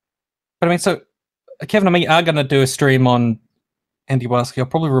 But I mean, so, Kevin and me are going to do a stream on Andy Warsky. I'll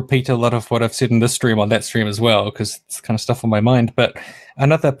probably repeat a lot of what I've said in this stream on that stream as well, because it's kind of stuff on my mind. But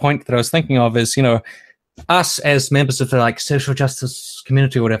another point that I was thinking of is, you know, us as members of the like social justice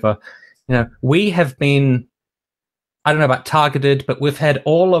community or whatever, you know, we have been, I don't know about targeted, but we've had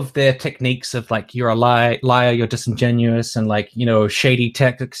all of their techniques of like, you're a liar, you're disingenuous, and like, you know, shady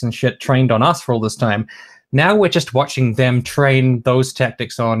tactics and shit trained on us for all this time. Now we're just watching them train those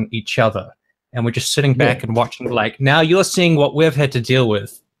tactics on each other. And we're just sitting back and watching, like, now you're seeing what we've had to deal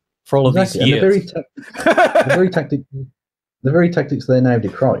with for all of these years. The very tactics they're now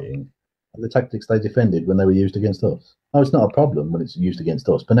decrying are the tactics they defended when they were used against us. Oh, it's not a problem when it's used against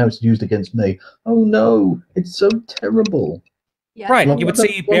us, but now it's used against me. Oh no, it's so terrible. Yeah. Right, you would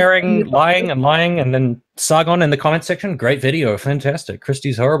see Bearing lying, and then Sargon in the comment section, great video, fantastic,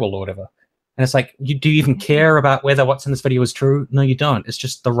 Christie's horrible or whatever. And it's like, do you even care about whether what's in this video is true? No, you don't. It's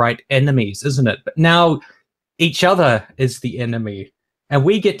just the right enemies, isn't it? But now each other is the enemy. And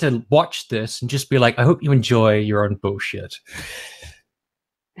we get to watch this and just be like, I hope you enjoy your own bullshit.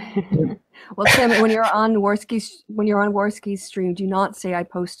 Well, Tim, when you're on Worski's stream, do not say I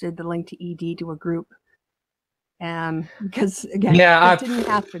posted the link to ED to a group. Because again, it didn't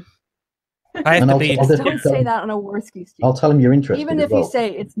happen. Don't say that on a Worski stream. I'll tell him you're interested. Even if you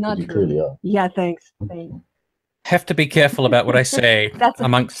say it's not true. Clearly are. Yeah, thanks. Have to be careful about what I say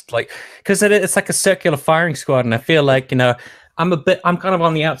amongst, like, because it's like a circular firing squad, and I feel like, you know, I'm kind of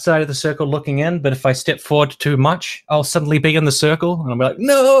on the outside of the circle looking in, but if I step forward too much, I'll suddenly be in the circle, and I'll be like,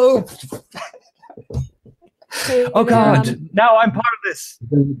 no! Oh God, now I'm part of this.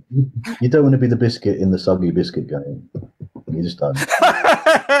 You don't want to be the biscuit in the soggy biscuit game. You just don't.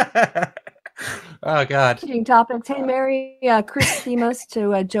 Oh God. Changing topics. Hey, Mary, Chris Themas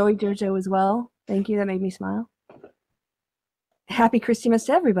to Joey Jojo as well. Thank you. That made me smile. Happy Christmas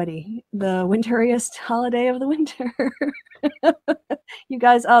to everybody. The winteriest holiday of the winter. You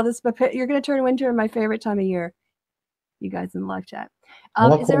guys, you're going to turn winter in my favorite time of year. You guys in the live chat.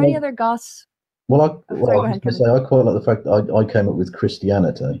 Is there any other goss? Well, I quite like the fact that I came up with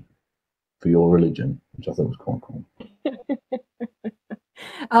Christianity for your religion, which I thought was quite cool.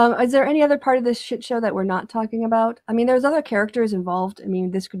 Is there any other part of this shit show that we're not talking about? I mean, there's other characters involved. I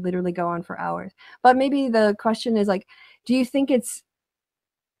mean, this could literally go on for hours. But maybe the question is, like, do you think it's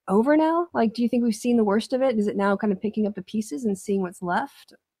over now? Like, do you think we've seen the worst of it? Is it now kind of picking up the pieces and seeing what's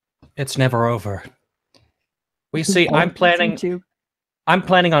left? It's never over. We see, I'm planning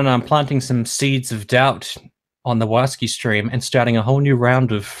on planting some seeds of doubt on the Warsky stream and starting a whole new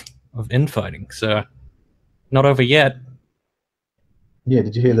round of infighting. So, not over yet. Yeah,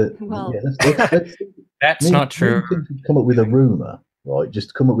 did you hear that? Well, yeah, that's not true. Come up with a rumor, right?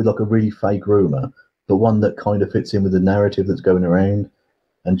 Just come up with like a really fake rumor, but one that kind of fits in with the narrative that's going around,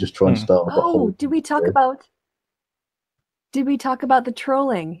 and just try and start. Did we talk about the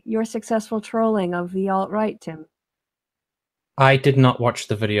trolling? Your successful trolling of the alt-right, Tim? I did not watch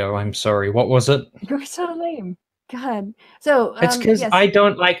the video. I'm sorry. What was it? You're so lame. God. So it's because yes. I'm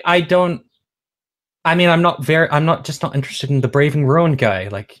not interested in the Braving Ruin guy.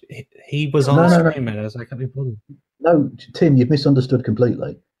 Like, he was on the stream, and I was like, I can't be bothered. No, Tim, you've misunderstood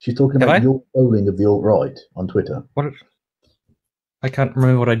completely. She's talking about your trolling of the alt-right on Twitter. What? I can't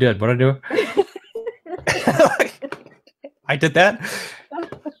remember what I did. What did I do? I did that?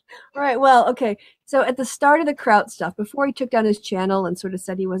 All right, well, okay. So at the start of the Kraut stuff, before he took down his channel and sort of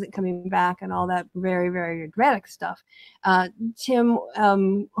said he wasn't coming back and all that very, very dramatic stuff, Tim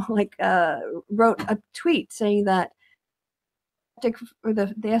wrote a tweet saying that the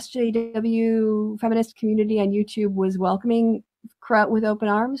SJW feminist community on YouTube was welcoming Kraut with open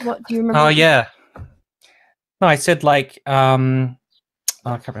arms. What do you remember? Oh yeah. No, I said like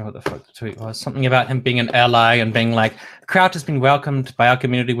I can't remember what the fuck the tweet was. Something about him being an ally and being like, Kraut has been welcomed by our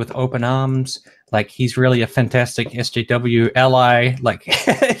community with open arms. Like, he's really a fantastic SJW ally. Like,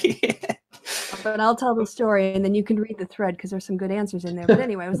 yeah. But I'll tell the story and then you can read the thread because there's some good answers in there. But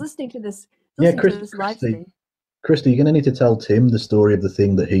anyway, I was listening to this, live stream. Christy, you're going to need to tell Tim the story of the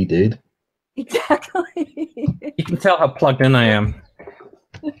thing that he did. Exactly. You can tell how plugged in I am.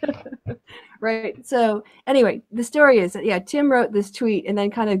 Right. So anyway, the story is that, yeah, Tim wrote this tweet and then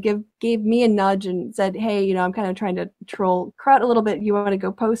kind of gave me a nudge and said, hey, you know, I'm kind of trying to troll Kraut a little bit. You want to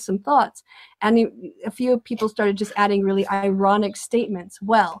go post some thoughts? And a few people started just adding really ironic statements.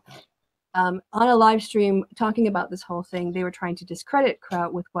 Well, on a live stream talking about this whole thing, they were trying to discredit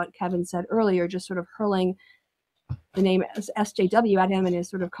Kraut with what Kevin said earlier, just sort of hurling the name SJW at him and his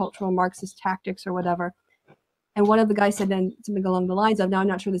sort of cultural Marxist tactics or whatever. And one of the guys said then something along the lines of, now I'm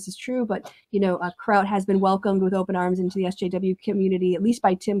not sure this is true, but, you know, Kraut has been welcomed with open arms into the SJW community, at least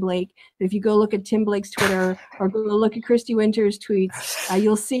by Tim Blake. But if you go look at Tim Blake's Twitter or go look at Christy Winter's tweets,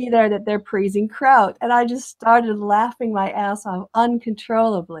 you'll see there that they're praising Kraut. And I just started laughing my ass off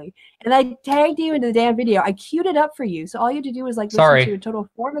uncontrollably. And I tagged you into the damn video. I queued it up for you. So all you had to do was like listen to a total of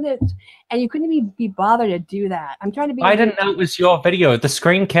 4 minutes, and you couldn't even be bothered to do that. I'm trying to be. I didn't know it was your video. The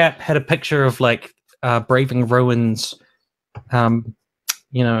screen cap had a picture of like Braving Ruins,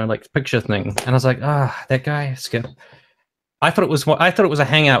 you know, like picture thing, and I was like, that guy, Skip. I thought it was a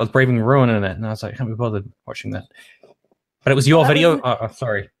hangout with Braving Ruin in it, and I was like, I can't be bothered watching that. But it was your video.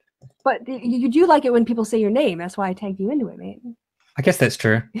 Sorry. But you do like it when people say your name. That's why I tagged you into it, mate. I guess that's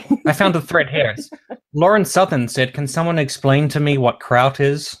true. I found a thread here. Lauren Southern said, "Can someone explain to me what Kraut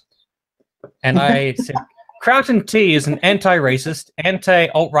is?" And I said, Kraut and T is an anti-racist,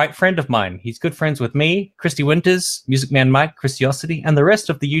 anti-alt-right friend of mine. He's good friends with me, Christy Winters, Music Man Mike, Christiosity, and the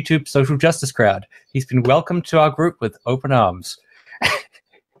rest of the YouTube social justice crowd. He's been welcomed to our group with open arms.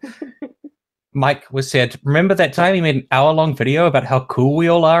 Mike said, remember that time he made an hour-long video about how cool we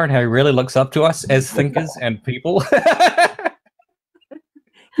all are and how he really looks up to us as thinkers and people?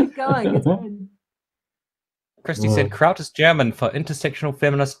 Keep going. It's good. Christy said, Kraut is German for intersectional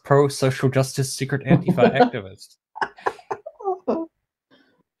feminist, pro-social justice, secret Antifa activist.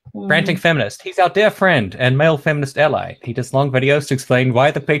 Ranting feminist. He's our dear friend and male feminist ally. He does long videos to explain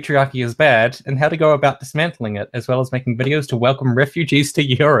why the patriarchy is bad and how to go about dismantling it, as well as making videos to welcome refugees to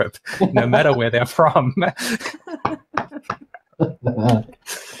Europe, no matter where they're from.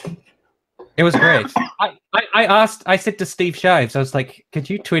 It was great. I said to Steve Shives, I was like, could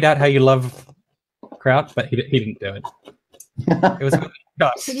you tweet out how you love Kraut? But he didn't do it. It was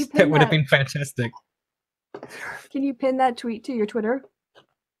gosh, that would have been fantastic. Can you pin that tweet to your Twitter?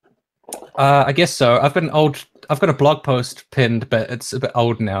 I guess so. I've got a blog post pinned, but it's a bit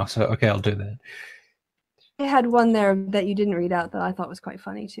old now, so okay, I'll do that. I had one there that you didn't read out that I thought was quite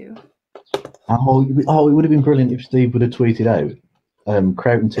funny too. Oh, it would have been brilliant if Steve would have tweeted out,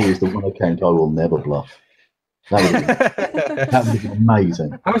 Kraut and T is the one account I will never bluff. That would have been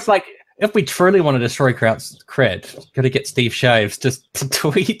amazing. I was like, if we truly want to destroy Kraut's cred, gotta get Steve Shives just to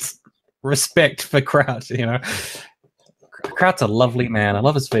tweet respect for Kraut, you know. Kraut's a lovely man. I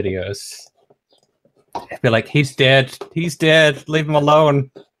love his videos. I'd be like, he's dead. He's dead. Leave him alone.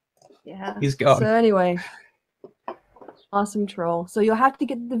 Yeah. He's gone. So anyway, awesome troll. So you'll have to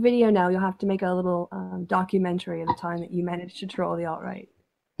get the video now. You'll have to make a little documentary of the time that you managed to troll the alt-right.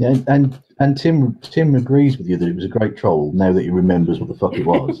 Yeah, and Tim agrees with you that it was a great troll now that he remembers what the fuck it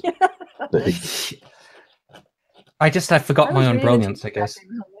was. I forgot my own brilliance, I guess.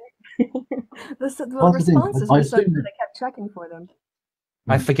 The responses were so good I kept checking for them.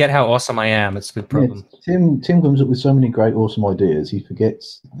 I forget how awesome I am. It's a big problem. Yeah, Tim comes up with so many great, awesome ideas. He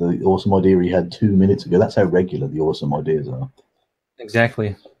forgets the awesome idea he had 2 minutes ago. That's how regular the awesome ideas are.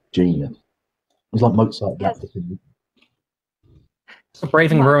 Exactly. Genius. He's like Mozart. Yes.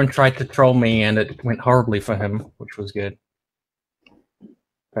 Braving Ruin tried to troll me, and it went horribly for him, which was good.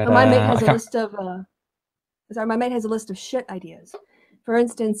 But, my mate has a list of. My mate has a list of shit ideas. For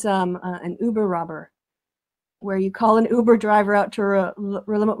instance, an Uber robber, where you call an Uber driver out to a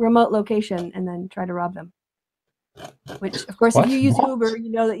remote location and then try to rob them. Which, of course, if you use Uber,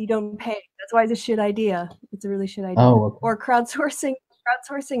 you know that you don't pay. That's why it's a shit idea. It's a really shit idea. Oh, okay. Or crowdsourcing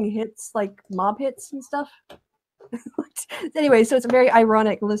hits, like mob hits and stuff. Anyway, so it's a very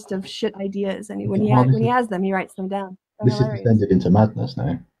ironic list of shit ideas, and when he has them, he writes them down. They're this hilarious. is descended into madness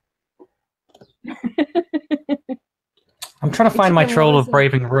now. I'm trying to find my troll of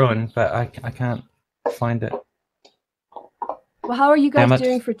Braving Ruin, but I can't find it. Well, how are you guys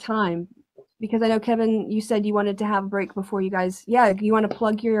doing for time? Because I know, Kevin, you said you wanted to have a break before you guys... Yeah, you want to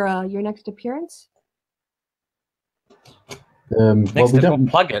plug your next appearance? Next, well, don't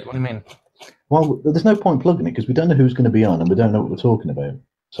plug it. What do you mean? Well, there's no point plugging it because we don't know who's going to be on and we don't know what we're talking about.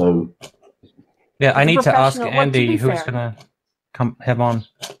 So... Yeah, I need to ask Andy who's going to have on.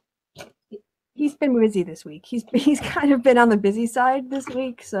 He's been busy this week. He's kind of been on the busy side this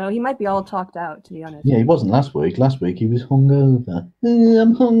week, so he might be all talked out, to be honest. Yeah, he wasn't last week. Last week he was hungover.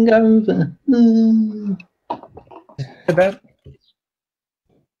 I'm hungover.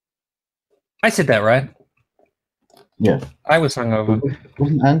 I said that, right? Yeah. I was hungover.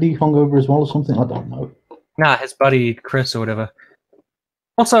 Wasn't Andy hungover as well or something? I don't know. Nah, his buddy Chris or whatever.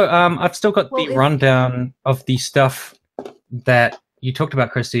 Also, I've still got the rundown of the stuff that you talked about,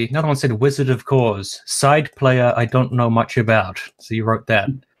 Christy. Another one said Wizard of Cause. Side player I don't know much about. So you wrote that.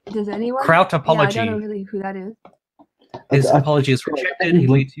 Does anyone? Kraut apology. Yeah, I don't know really who that is. His apology is rejected. He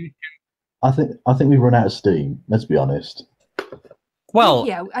leaves YouTube. I think we've run out of steam, let's be honest. Well,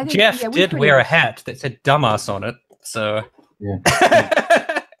 yeah, Jeff did wear a hat that said dumbass on it, so... Yeah.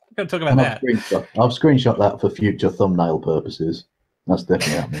 We're going to talk about that. I'll screenshot that for future thumbnail purposes. That's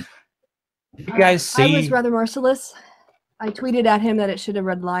definitely happening. You guys see... I was rather merciless. I tweeted at him that it should have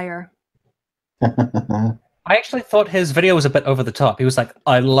read liar. I actually thought his video was a bit over the top. He was like,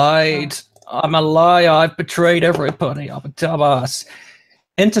 I lied. I'm a liar. I've betrayed everybody. I'm a dumbass.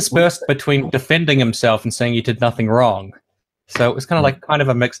 Interspersed between defending himself and saying he did nothing wrong. So it was kind of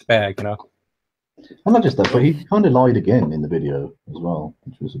a mixed bag, you know. And not just that, but he kind of lied again in the video as well,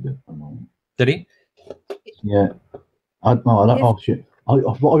 which was a bit annoying. Did he? Yeah. Oh shit.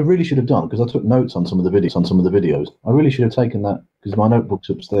 What I really should have done, because I took notes on some of the videos, I really should have taken that, because my notebook's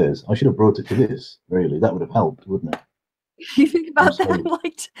upstairs. I should have brought it to this, really. That would have helped, wouldn't it? You think about that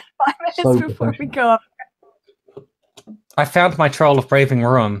like 5 minutes before we go up. I found my troll of Braving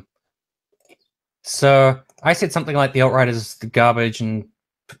Ruin. So I said something like the alt-right is the garbage, and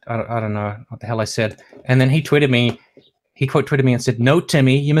I don't know what the hell I said. And then he quote tweeted me and said, "No,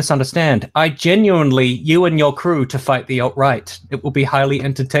 Timmy, you misunderstand. I genuinely, you and your crew to fight the alt-right. It will be highly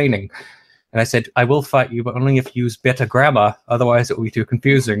entertaining." And I said, "I will fight you, but only if you use better grammar. Otherwise, it will be too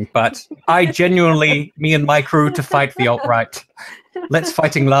confusing. But I genuinely, me and my crew to fight the alt-right. Let's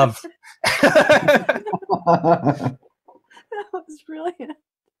fighting love." That was brilliant.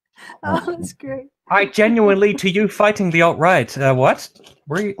 Oh, that's great. I genuinely to you fighting the alt-right. What?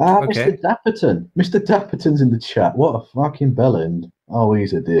 Were you? Okay. Mr. Dapperton. Mr. Dapperton's in the chat. What a fucking bellend. Oh,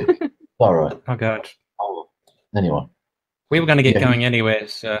 he's a dick. All right. Oh, God. Oh, anyway. We were going to get going anyway,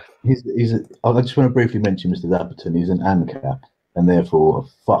 so... I just want to briefly mention Mr. Dapperton. He's an ANCAP, and therefore a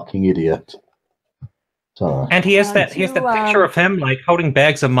fucking idiot. Sorry. And he has that picture of him like holding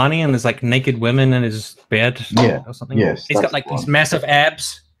bags of money and there's like naked women in his bed or something. Yes. He's got like these massive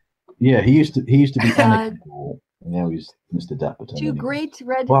abs. Yeah, he used to be Anakin, and now he's Mr. Dapperton. To Great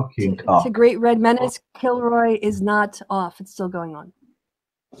Red Menace, Kilroy is not off. It's still going on.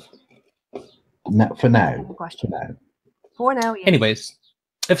 For now. For now, yeah. Anyways,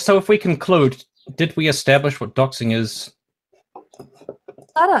 if we conclude, did we establish what doxing is?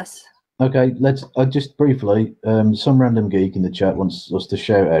 Let us. Okay, let's just briefly. Some random geek in the chat wants us to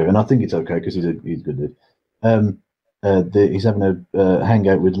shout out, and I think it's okay because he's a good dude. He's having a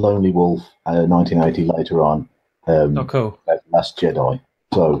hangout with Lonely Wolf 1980 later on. Oh, cool. Last Jedi.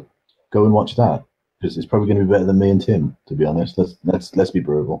 So go and watch that because it's probably going to be better than me and Tim. To be honest, let's be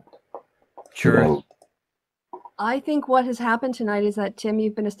brutal. Sure. You know, I think what has happened tonight is that, Tim,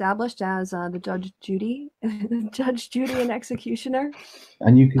 you've been established as the Judge Judy and executioner.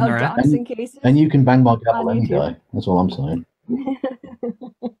 And you can doxing cases. And you can bang my gavel any day. That's all I'm saying.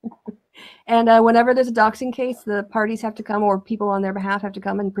 And whenever there's a doxing case, the parties have to come, or people on their behalf have to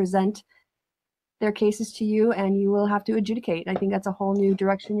come and present their cases to you, and you will have to adjudicate. I think that's a whole new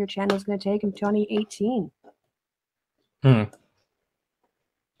direction your channel is going to take in 2018.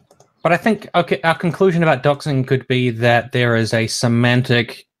 But I think, okay, our conclusion about doxing could be that there is a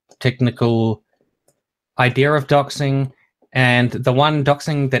semantic, technical idea of doxing, and the one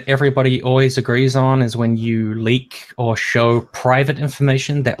doxing that everybody always agrees on is when you leak or show private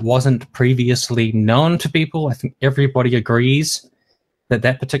information that wasn't previously known to people. I think everybody agrees that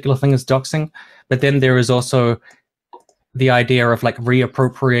that particular thing is doxing. But then there is also the idea of like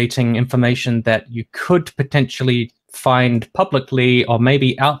reappropriating information that you could potentially find publicly or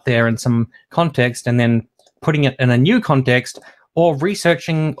maybe out there in some context and then putting it in a new context, or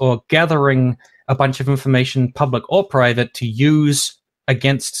researching or gathering a bunch of information, public or private, to use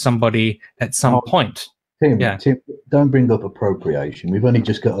against somebody at some point. Tim, don't bring up appropriation. We've only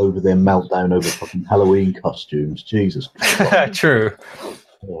just got over their meltdown over fucking Halloween costumes. Jesus Christ. True.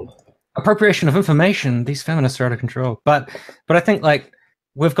 Appropriation of information. These feminists are out of control. But I think like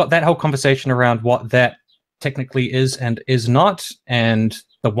we've got that whole conversation around what that technically is and is not. And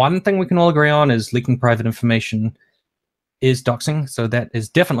the one thing we can all agree on is leaking private information is doxing. So that is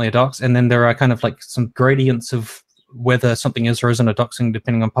definitely a dox. And then there are kind of like some gradients of whether something is or isn't a doxing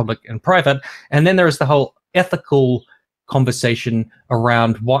depending on public and private. And then there is the whole ethical conversation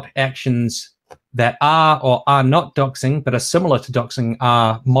around what actions that are or are not doxing, but are similar to doxing,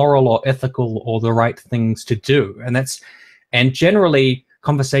 are moral or ethical or the right things to do. And generally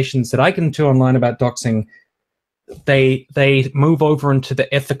conversations that I get into online about doxing, they move over into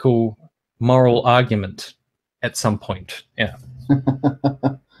the ethical moral argument at some point. Yeah.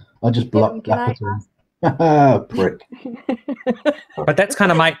 I just blocked that. Prick. But that's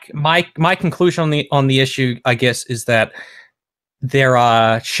kind of my conclusion on the issue, I guess, is that there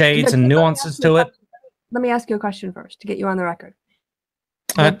are shades and nuances to it. Let me ask you a question first to get you on the record.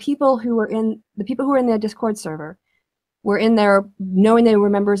 The people who were in the Discord server were in there knowing they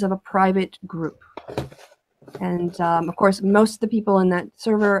were members of a private group. And of course, most of the people in that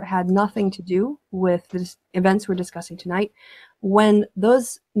server had nothing to do with the events we're discussing tonight. When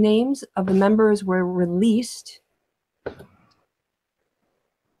those names of the members were released,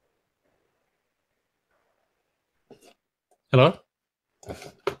 hello?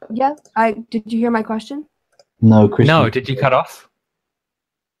 Yeah, did you hear my question? No, Christian. No, did you cut off?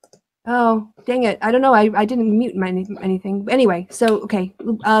 Oh, dang it. I don't know. I didn't mute anything. Anyway, so, okay.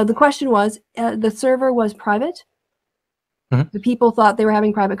 The question was, the server was private. Mm-hmm. The people thought they were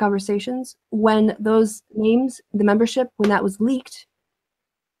having private conversations. When those names, the membership, when that was leaked,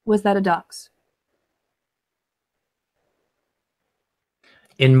 was that a dox?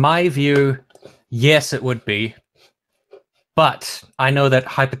 In my view, yes, it would be. But I know that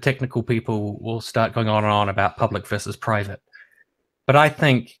hyper-technical people will start going on and on about public versus private. But I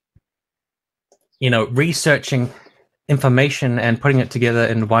think, researching information and putting it together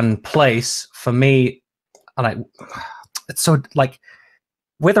in one place, for me, it's so like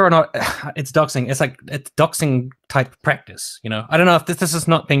whether or not it's doxing, it's doxing type practice. I don't know if this is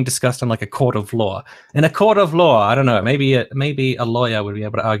not being discussed in like a court of law. In a court of law, I don't know. Maybe a lawyer would be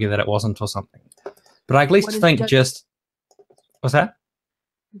able to argue that it wasn't or something. But I at least think what's that?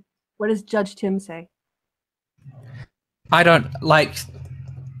 What does Judge Tim say? I don't like.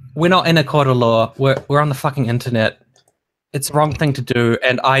 We're not in a court of law. We're on the fucking internet. It's the wrong thing to do,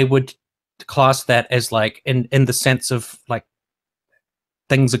 and I would class that as like in the sense of like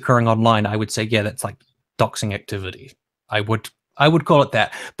things occurring online. I would say, yeah, that's like doxing activity. I would call it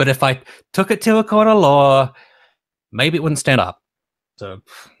that. But if I took it to a court of law, maybe it wouldn't stand up. So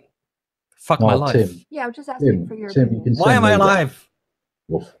fuck my life. Tim. Yeah, I'm just asking for your opinion. Why am I alive?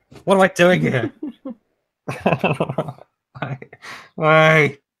 Woof. What am I doing here?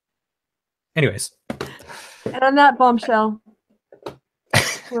 Why? Anyways. And on that bombshell,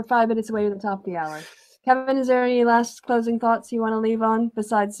 we're 5 minutes away to the top of the hour. Kevin, is there any last closing thoughts you want to leave on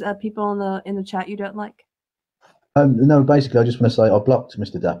besides people in the chat you don't like? No, basically, I just want to say I blocked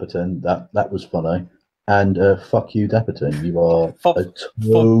Mr. Dapperton. That was funny. And fuck you, Dapperton. You are a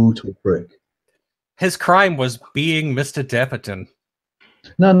total prick. His crime was being Mr. Dapperton.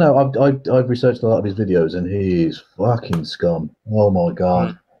 No, I've researched a lot of his videos, and he's fucking scum. Oh my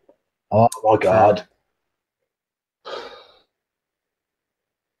god. Oh my god.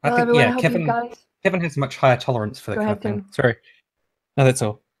 I think everyone, Kevin has much higher tolerance for that kind of thing. Tim. Sorry. No, that's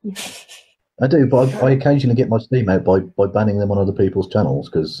all. I do, but I occasionally get my steam out by banning them on other people's channels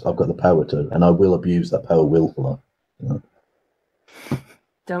because I've got the power to, and I will abuse that power willfully.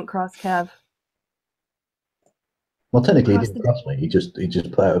 Don't cross Kev. Well, technically, he didn't cross me. He just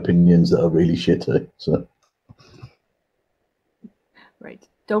put out opinions that are really shitty. So. Right.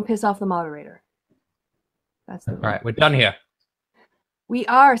 Don't piss off the moderator. That's the rule. All right, we're done here. We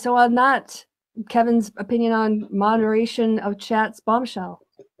are. So on that, Kevin's opinion on moderation of chat's bombshell.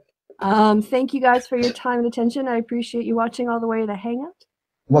 Thank you guys for your time and attention. I appreciate you watching all the way to Hangout.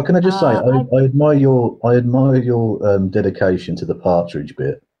 Well, can I just say, I admire your dedication to the partridge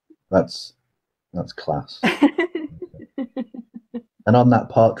bit. That's class. And on that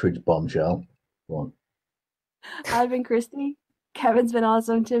partridge bombshell, one. I've been Christy. Kevin's been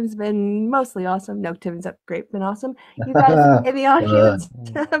awesome. Tim's been mostly awesome. No, Tim's been awesome. You guys in the audience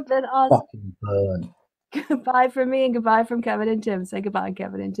have been awesome. Fucking burn. Goodbye from me and goodbye from Kevin and Tim. Say goodbye,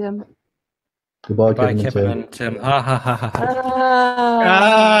 Kevin and Tim. Goodbye, Bye, Kevin and Kevin Tim. and Tim. Ha ha ha ha.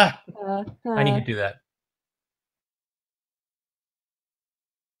 Ah, I need to do that.